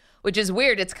billboard, which is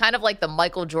weird. It's kind of like the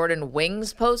Michael Jordan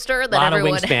Wings poster that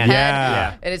everyone Wings had. fan.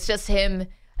 Yeah. And it's just him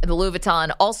and the Louis Vuitton.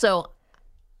 Also,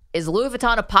 is Louis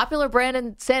Vuitton a popular brand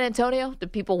in San Antonio? Do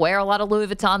people wear a lot of Louis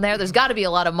Vuitton there? There's got to be a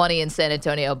lot of money in San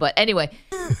Antonio. But anyway,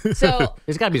 so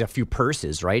There's got to be a few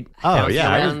purses, right? Oh,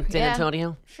 yeah. Around San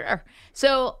Antonio. Sure.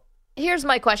 So here's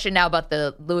my question now about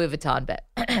the Louis Vuitton bet.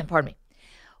 Pardon me.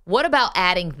 What about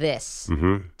adding this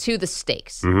to the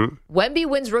stakes? Wemby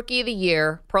wins Rookie of the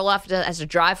Year. Perloff has to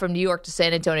drive from New York to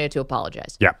San Antonio to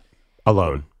apologize. Yeah.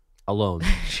 Alone.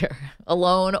 Sure.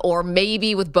 Alone or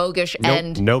maybe with Bogusch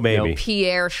and No maybe.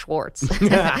 Pierre Schwartz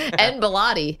and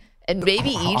Bellotti. And maybe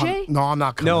EJ? No, I'm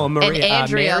not coming. No, Maria, And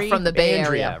Andrea Mary? from the Bay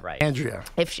Andrea, Area. right. Andrea.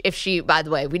 If she, by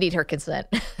the way, we need her consent.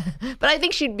 But I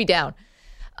think she'd be down.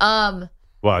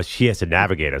 Well, she has to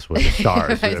navigate us with the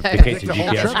stars Right, in right. case the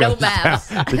GPS No goes maps.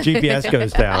 down. The GPS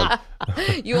goes down.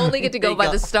 You only get to go by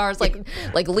the stars like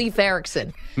Leif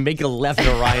Erikson. Make a left in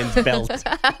Orion's belt.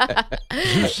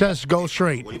 Who says go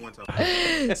straight?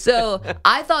 So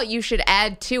I thought you should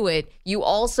add to it. You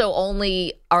also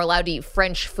only are allowed to eat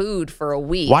French food for a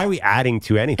week. Why are we adding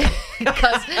to anything?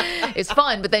 Because it's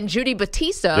fun. But then Judy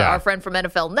Batista, Yeah. our friend from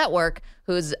NFL Network,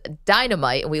 who's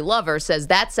dynamite and we love her, says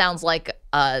that sounds like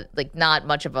not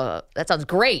much of a. That sounds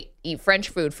great. Eat French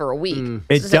food for a week.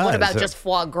 It So said, what does. about just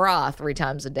foie gras 3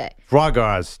 times a day? Foie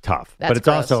gras is tough, That's but it's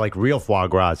gross. also like real foie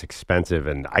gras is expensive,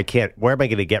 and I can't. Where am I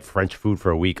going to get French food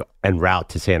for a week en route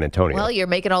to San Antonio? Well, you're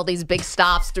making all these big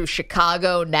stops through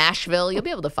Chicago, Nashville. You'll be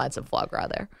able to find some foie gras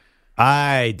there.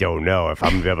 I don't know if I'm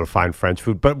going to be able to find French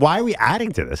food, but why are we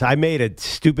adding to this? I made a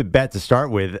stupid bet to start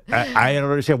with. I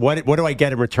don't understand. What do I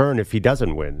get in return if he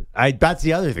doesn't win? That's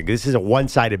the other thing. This is a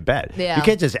one-sided bet. Yeah. You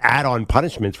can't just add on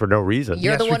punishments for no reason.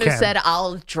 You're the Yes, one we who can. said,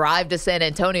 I'll drive to San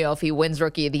Antonio if he wins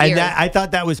Rookie of the Year. And I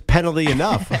thought that was penalty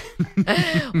enough.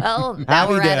 Well, now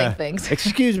Happy we're to- adding things.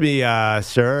 Excuse me,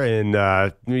 sir, in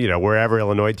wherever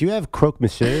Illinois. Do you have croque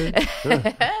monsieur?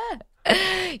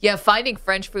 Yeah, finding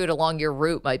French food along your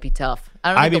route might be tough.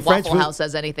 I don't think the French Waffle food- House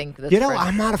has anything that's You know, French.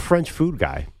 I'm not a French food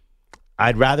guy.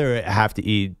 I'd rather have to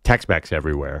eat Tex-Mex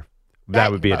everywhere. That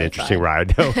That would be an probably interesting fine.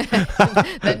 ride. No,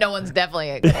 That no one's definitely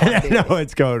going to do. no,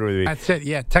 it's going with me. That's it.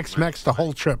 Yeah, Tex-Mex the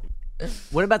whole trip.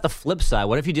 What about the flip side?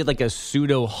 What if you did like a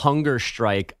pseudo hunger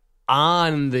strike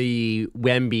on the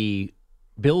Wemby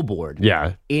billboard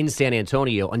Yeah. in San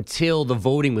Antonio until the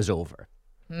voting was over?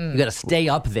 You got to stay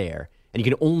up there, and you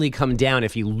can only come down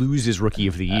if he loses Rookie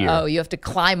of the Year. Oh, you have to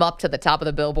climb up to the top of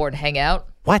the billboard and hang out?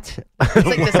 What?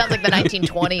 This sounds like the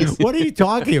 1920s. What are you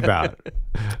talking about?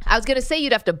 I was going to say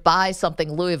you'd have to buy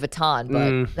something Louis Vuitton,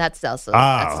 but that's also. Oh,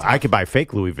 that's tough. I could buy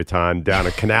fake Louis Vuitton down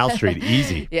at Canal Street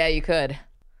easy. Yeah, you could.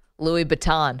 Louis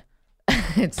Vuitton.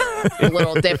 It's a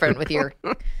little different with your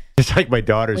It's like my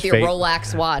daughter's fake.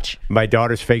 Rolex watch. My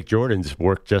daughter's fake Jordans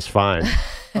work just fine.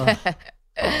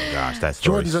 Oh gosh, that's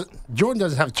Jordan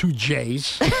doesn't have 2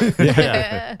 J's.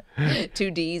 Yeah. 2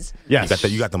 Ds. Yes.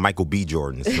 You got the Michael B.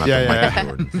 Jordans, not Yeah, the yeah.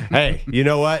 Michael Jordans. Hey, you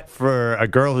know what? For a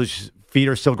girl whose feet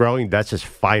are still growing, that's just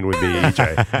fine with me,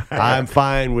 EJ. I'm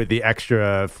fine with the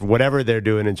extra, whatever they're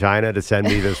doing in China to send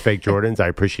me those fake Jordans. I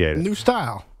appreciate it. New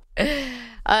style.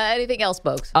 Anything else,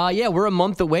 folks? Yeah, we're a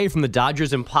month away from the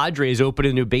Dodgers and Padres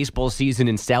opening a new baseball season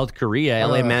in South Korea.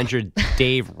 LA manager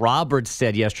Dave Roberts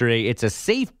said yesterday it's a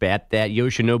safe bet that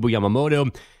Yoshinobu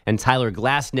Yamamoto and Tyler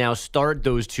Glass now start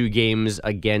those 2 games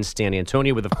against San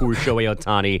Antonio with, of course, Shohei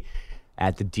Ohtani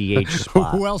at the DH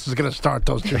spot. Who else is going to start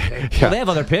those 2 games? Well, they have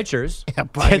other pitchers. Yeah,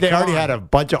 buddy, They come already on. had a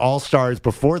bunch of all-stars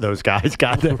before those guys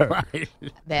got there. Right.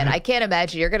 Man, I can't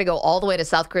imagine you're going to go all the way to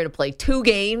South Korea to play 2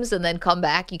 games and then come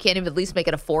back. You can't even at least make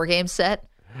it a 4-game set.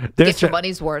 Get your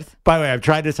money's worth. By the way, I've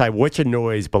tried to decide which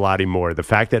annoys Bilotti more, the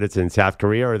fact that it's in South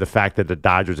Korea or the fact that the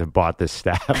Dodgers have bought this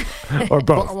staff, or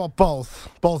both. Well, both.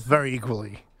 Both very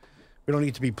equally. We don't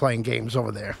need to be playing games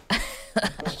over there.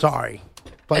 Sorry.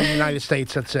 Play in the United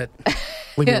States, that's it.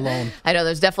 Leave me alone. I know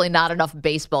there's definitely not enough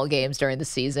baseball games during the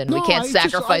season. We No, can't I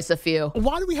just- sacrifice a few.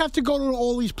 Why do we have to go to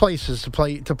all these places to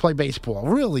play baseball?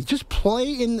 Really, just play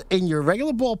in your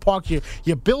regular ballpark.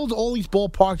 You build all these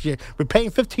ballparks. We're paying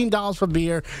 $15 for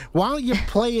beer. Why don't you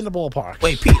play in the ballpark?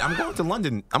 Wait, Pete, I'm going to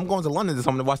London. I'm going to London this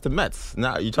summer to watch the Mets.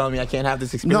 Now, you telling me I can't have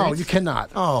this experience? No, you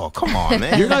cannot. Oh, come on,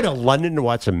 man. You're going to London to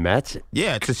watch the Mets?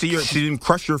 Yeah, to see them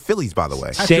crush your Phillies, by the way.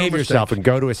 That's Save your yourself mistake. and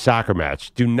go to a soccer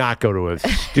match. Do not go to a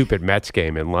stupid Mets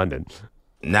game in London.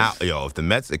 Now, if the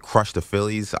Mets crush the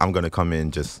Phillies, I'm going to come in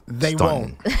just They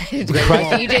stunning.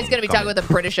 EJ's going to be talking with a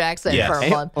British accent Yes. for a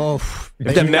month.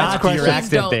 If the Mets Mets crush your your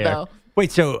accent Don't, there. though.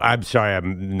 Wait, so I'm sorry,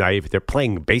 I'm naive. They're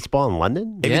playing baseball in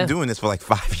London? They've Yeah. been doing this for like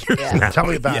 5 years Yeah. now. Tell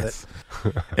me about Yes.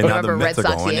 And now the Remember Mets Red are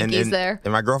Sox going, Yankees and, there?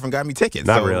 and my girlfriend got me tickets.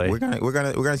 Not so really. We're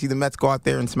gonna see the Mets go out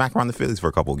there and smack around the Phillies for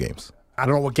a couple of games. I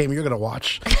don't know what game you're going to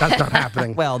watch. That's not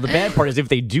happening. Well, the bad part is if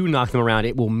they do knock them around,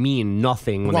 it will mean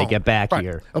nothing when they Well, get back right.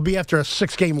 here. It'll be after a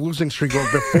 6-game losing streak or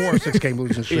before a 6-game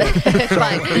losing streak. It's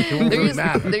fine. it won't They're really using,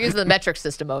 matter. they're using the metric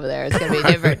system over there. It's going to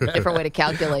be a different way to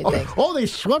calculate things. Oh, they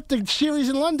swept the series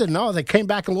in London. No, they came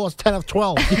back and lost 10 of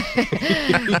 12. Yeah,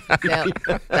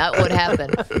 that would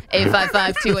happen.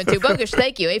 855-212. Bogush,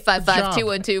 thank you.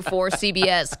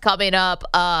 855-212-4CBS. Coming up,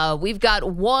 we've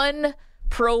got one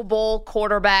Pro Bowl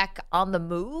quarterback on the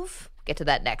move. Get to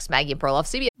that next. Maggie and Perloff,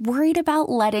 CBS. Worried about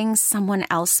letting someone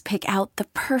else pick out the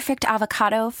perfect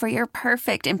avocado for your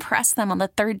perfect impress them on the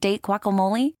third date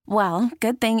guacamole? Well,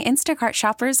 good thing Instacart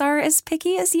shoppers are as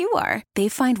picky as you are. They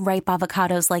find ripe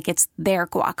avocados like it's their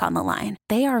guac on the line.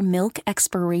 They are milk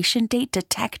expiration date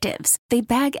detectives. They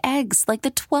bag eggs like the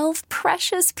 12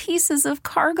 precious pieces of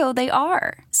cargo they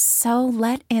are. So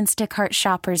let Instacart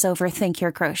shoppers overthink your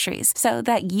groceries so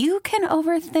that you can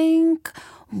overthink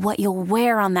what you'll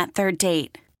wear on that third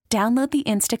date. Download the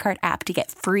Instacart app to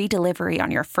get free delivery on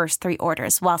your first 3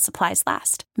 orders while supplies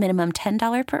last. Minimum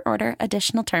 $10 per order.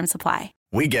 Additional terms apply.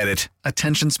 We get it.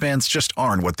 Attention spans just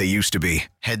aren't what they used to be.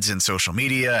 Heads in social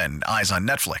media and eyes on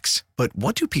Netflix. But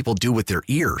what do people do with their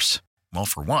ears? Well,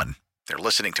 for one, they're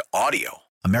listening to audio.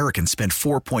 Americans spend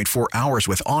 4.4 hours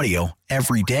with audio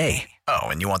every day. Oh,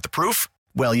 and you want the proof?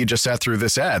 Well, you just sat through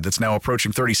this ad that's now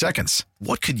approaching 30 seconds.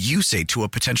 What could you say to a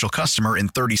potential customer in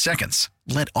 30 seconds?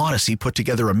 Let Odyssey put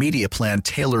together a media plan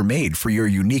tailor-made for your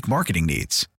unique marketing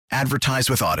needs. Advertise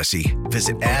with Odyssey.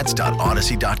 Visit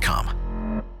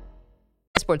ads.odyssey.com.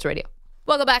 Sports Radio.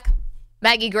 Welcome back.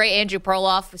 Maggie Gray, Andrew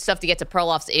Perloff. Stuff to get to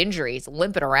Perloff's injuries.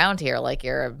 Limping around here like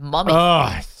you're a mummy.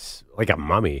 Oh, it's like a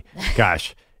mummy.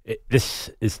 Gosh, this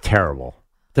is terrible.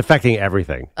 It's affecting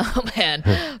everything. Oh,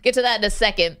 man. Get to that in a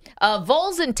second.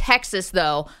 Vols in Texas,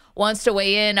 though, wants to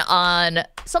weigh in on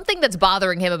something that's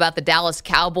bothering him about the Dallas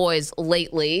Cowboys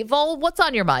lately. Vol, what's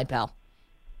on your mind, pal?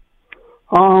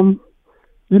 When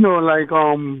I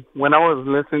was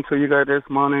listening to you guys this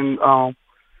morning,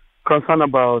 concerned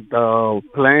about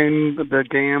playing the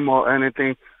game or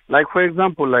anything. Like, for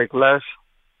example, like last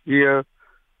year,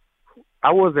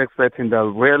 I was expecting that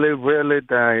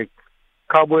really,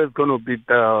 Cowboys going to beat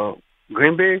the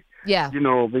Green Bay. Yeah.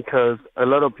 Because a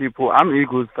lot of people, I'm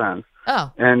Eagles fans.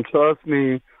 Oh. And trust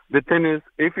me, the thing is,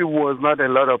 if it was not a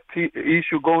lot of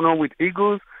issue going on with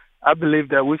Eagles, I believe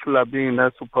that we should have been in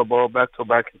that Super Bowl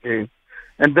back-to-back again.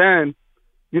 And then,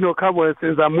 Cowboys,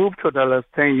 since I moved to Dallas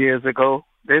 10 years ago,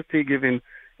 they're still giving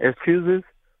excuses.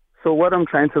 So what I'm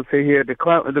trying to say here,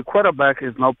 the quarterback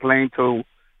is not playing to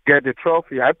get the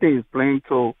trophy. I think he's playing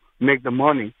to make the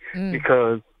money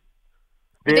because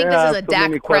I think this is a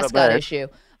Dak Prescott issue.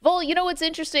 Vol, what's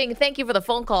interesting? Thank you for the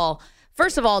phone call.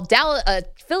 First of all,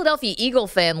 Philadelphia Eagle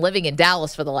fan living in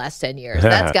Dallas for the last 10 years.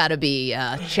 That's got to be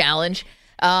a challenge.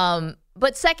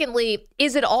 But secondly,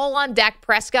 is it all on Dak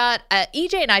Prescott?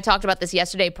 EJ and I talked about this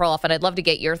yesterday, Perloff, and I'd love to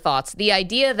get your thoughts. The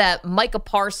idea that Micah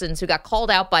Parsons, who got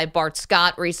called out by Bart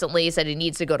Scott recently, said he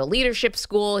needs to go to leadership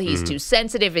school. He's too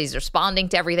sensitive. He's responding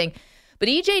to everything. But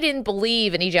EJ didn't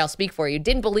believe, and EJ, I'll speak for you,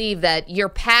 didn't believe that your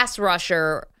pass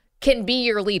rusher can be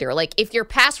your leader. Like, if your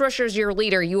pass rusher is your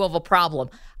leader, you have a problem.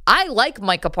 I like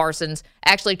Micah Parsons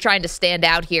actually trying to stand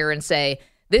out here and say,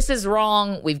 this is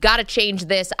wrong. We've got to change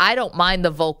this. I don't mind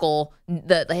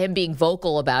him being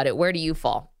vocal about it. Where do you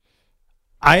fall?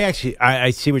 I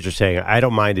see what you're saying. I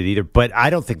don't mind it either, but I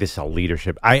don't think this is a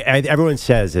leadership. Everyone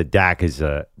says that Dak is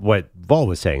what Vol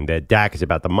was saying, that Dak is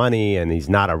about the money and he's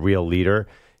not a real leader.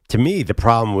 To me, the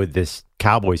problem with this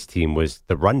Cowboys team was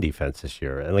the run defense this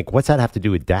year. And what's that have to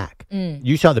do with Dak?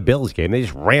 You saw the Bills game. They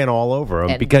just ran all over him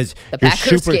and because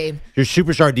your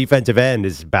superstar defensive end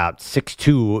is about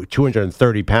 6'2",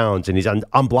 230 pounds, and he's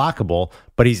unblockable,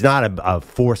 but he's not a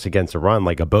force against a run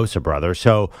like a Bosa brother.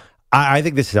 So I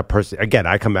think this is a person, again,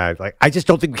 I come back, I just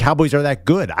don't think the Cowboys are that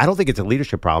good. I don't think it's a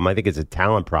leadership problem. I think it's a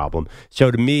talent problem.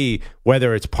 So to me,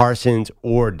 whether it's Parsons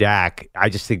or Dak, I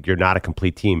just think you're not a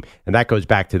complete team. And that goes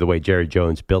back to the way Jerry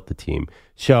Jones built the team.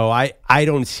 So I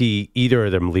don't see either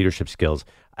of them leadership skills.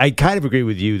 I kind of agree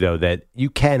with you, though, that you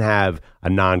can have a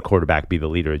non-quarterback be the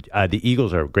leader. The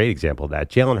Eagles are a great example of that.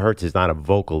 Jalen Hurts is not a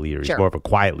vocal leader. He's more of a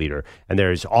quiet leader. And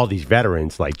there's all these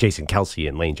veterans like Jason Kelsey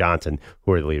and Lane Johnson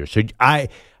who are the leaders. So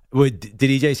did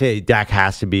EJ say Dak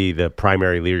has to be the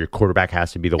primary leader? Your quarterback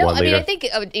has to be the one leader? I think,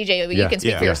 EJ, you can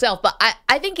speak for yourself, but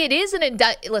I think it is an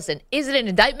indictment. Listen, is it an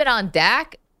indictment on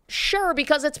Dak? Sure,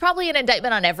 because it's probably an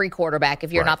indictment on every quarterback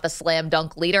if you're not the slam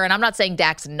dunk leader. And I'm not saying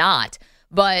Dak's not,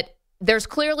 but there's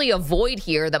clearly a void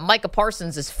here that Micah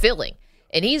Parsons is filling.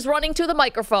 And he's running to the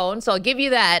microphone, so I'll give you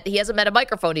that. He hasn't met a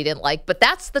microphone he didn't like, but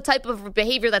that's the type of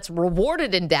behavior that's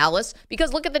rewarded in Dallas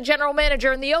because look at the general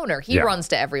manager and the owner. He runs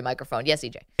to every microphone. Yes,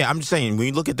 EJ? Yeah, I'm just saying, when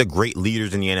you look at the great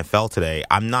leaders in the NFL today,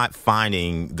 I'm not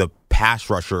finding the pass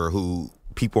rusher who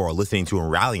people are listening to and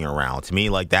rallying around. To me,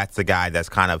 that's the guy that's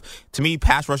to me,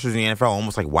 pass rushers in the NFL are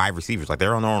almost like wide receivers. Like,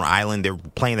 they're on their own island. They're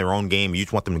playing their own game. You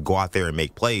just want them to go out there and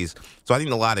make plays. So I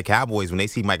think a lot of the Cowboys, when they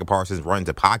see Micah Parsons run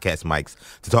to podcast mics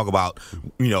to talk about,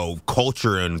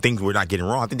 culture and things we're not getting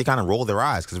wrong, I think they kind of roll their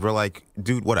eyes because we're like,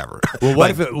 dude, whatever. Well, what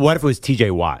if it was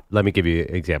T.J. Watt? Let me give you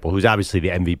an example. Who's obviously the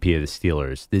MVP of the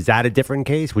Steelers. Is that a different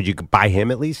case? Would you buy him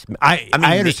at least? I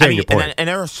understand your point. And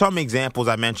there are some examples.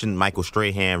 I mentioned Michael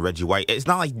Strahan, Reggie White. It's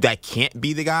not like that can't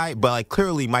be the guy, but like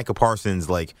clearly Micah Parsons,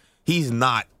 like he's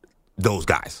not those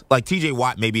guys. Like T.J.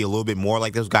 Watt may be a little bit more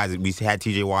like those guys. We had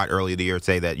T.J. Watt earlier the year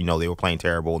say that, they were playing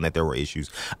terrible and that there were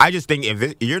issues. I just think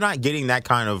if you're not getting that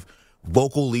kind of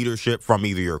vocal leadership from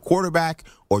either your quarterback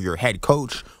or your head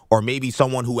coach or maybe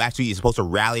someone who actually is supposed to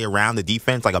rally around the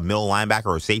defense like a middle linebacker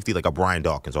or a safety like a Brian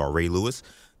Dawkins or a Ray Lewis,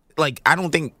 like I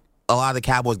don't think a lot of the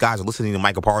Cowboys guys are listening to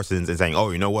Micah Parsons and saying, oh,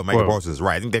 you know what, Micah Parsons is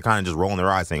right. I think they're kind of just rolling their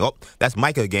eyes saying, oh, that's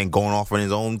Micah again going off on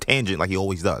his own tangent like he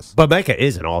always does. But Micah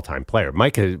is an all-time player.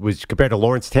 Micah was compared to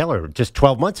Lawrence Taylor just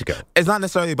 12 months ago. It's not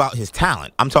necessarily about his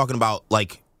talent. I'm talking about,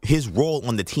 like, his role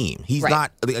on the team. He's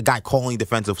not a guy calling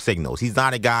defensive signals. He's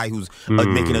not a guy who's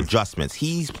making adjustments.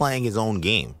 He's playing his own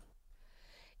game.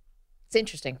 It's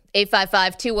interesting.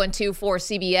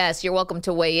 855-212-4CBS. You're welcome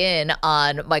to weigh in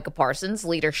on Micah Parsons'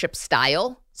 leadership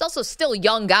style. He's also still a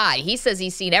young guy. He says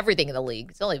he's seen everything in the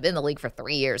league. He's only been in the league for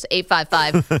 3 years.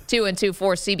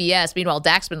 855-212-4CBS. Meanwhile,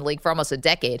 Dak's been in the league for almost a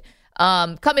decade.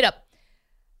 Coming up,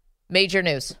 major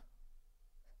news.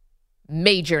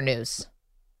 Major news.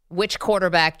 Which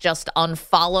quarterback just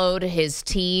unfollowed his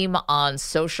team on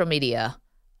social media?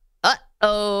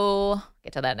 Uh-oh.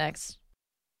 Get to that next.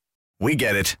 We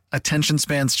get it. Attention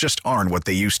spans just aren't what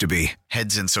they used to be.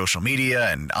 Heads in social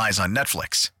media and eyes on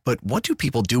Netflix. But what do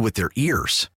people do with their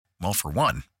ears? Well, for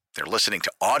one, they're listening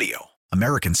to audio.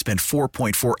 Americans spend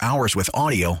 4.4 hours with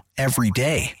audio every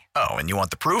day. Oh, and you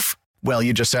want the proof? Well,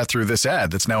 you just sat through this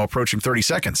ad that's now approaching 30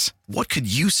 seconds. What could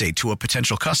you say to a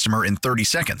potential customer in 30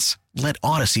 seconds? Let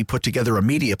Odyssey put together a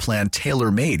media plan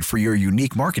tailor-made for your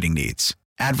unique marketing needs.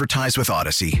 Advertise with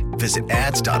Odyssey. Visit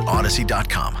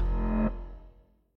ads.odyssey.com.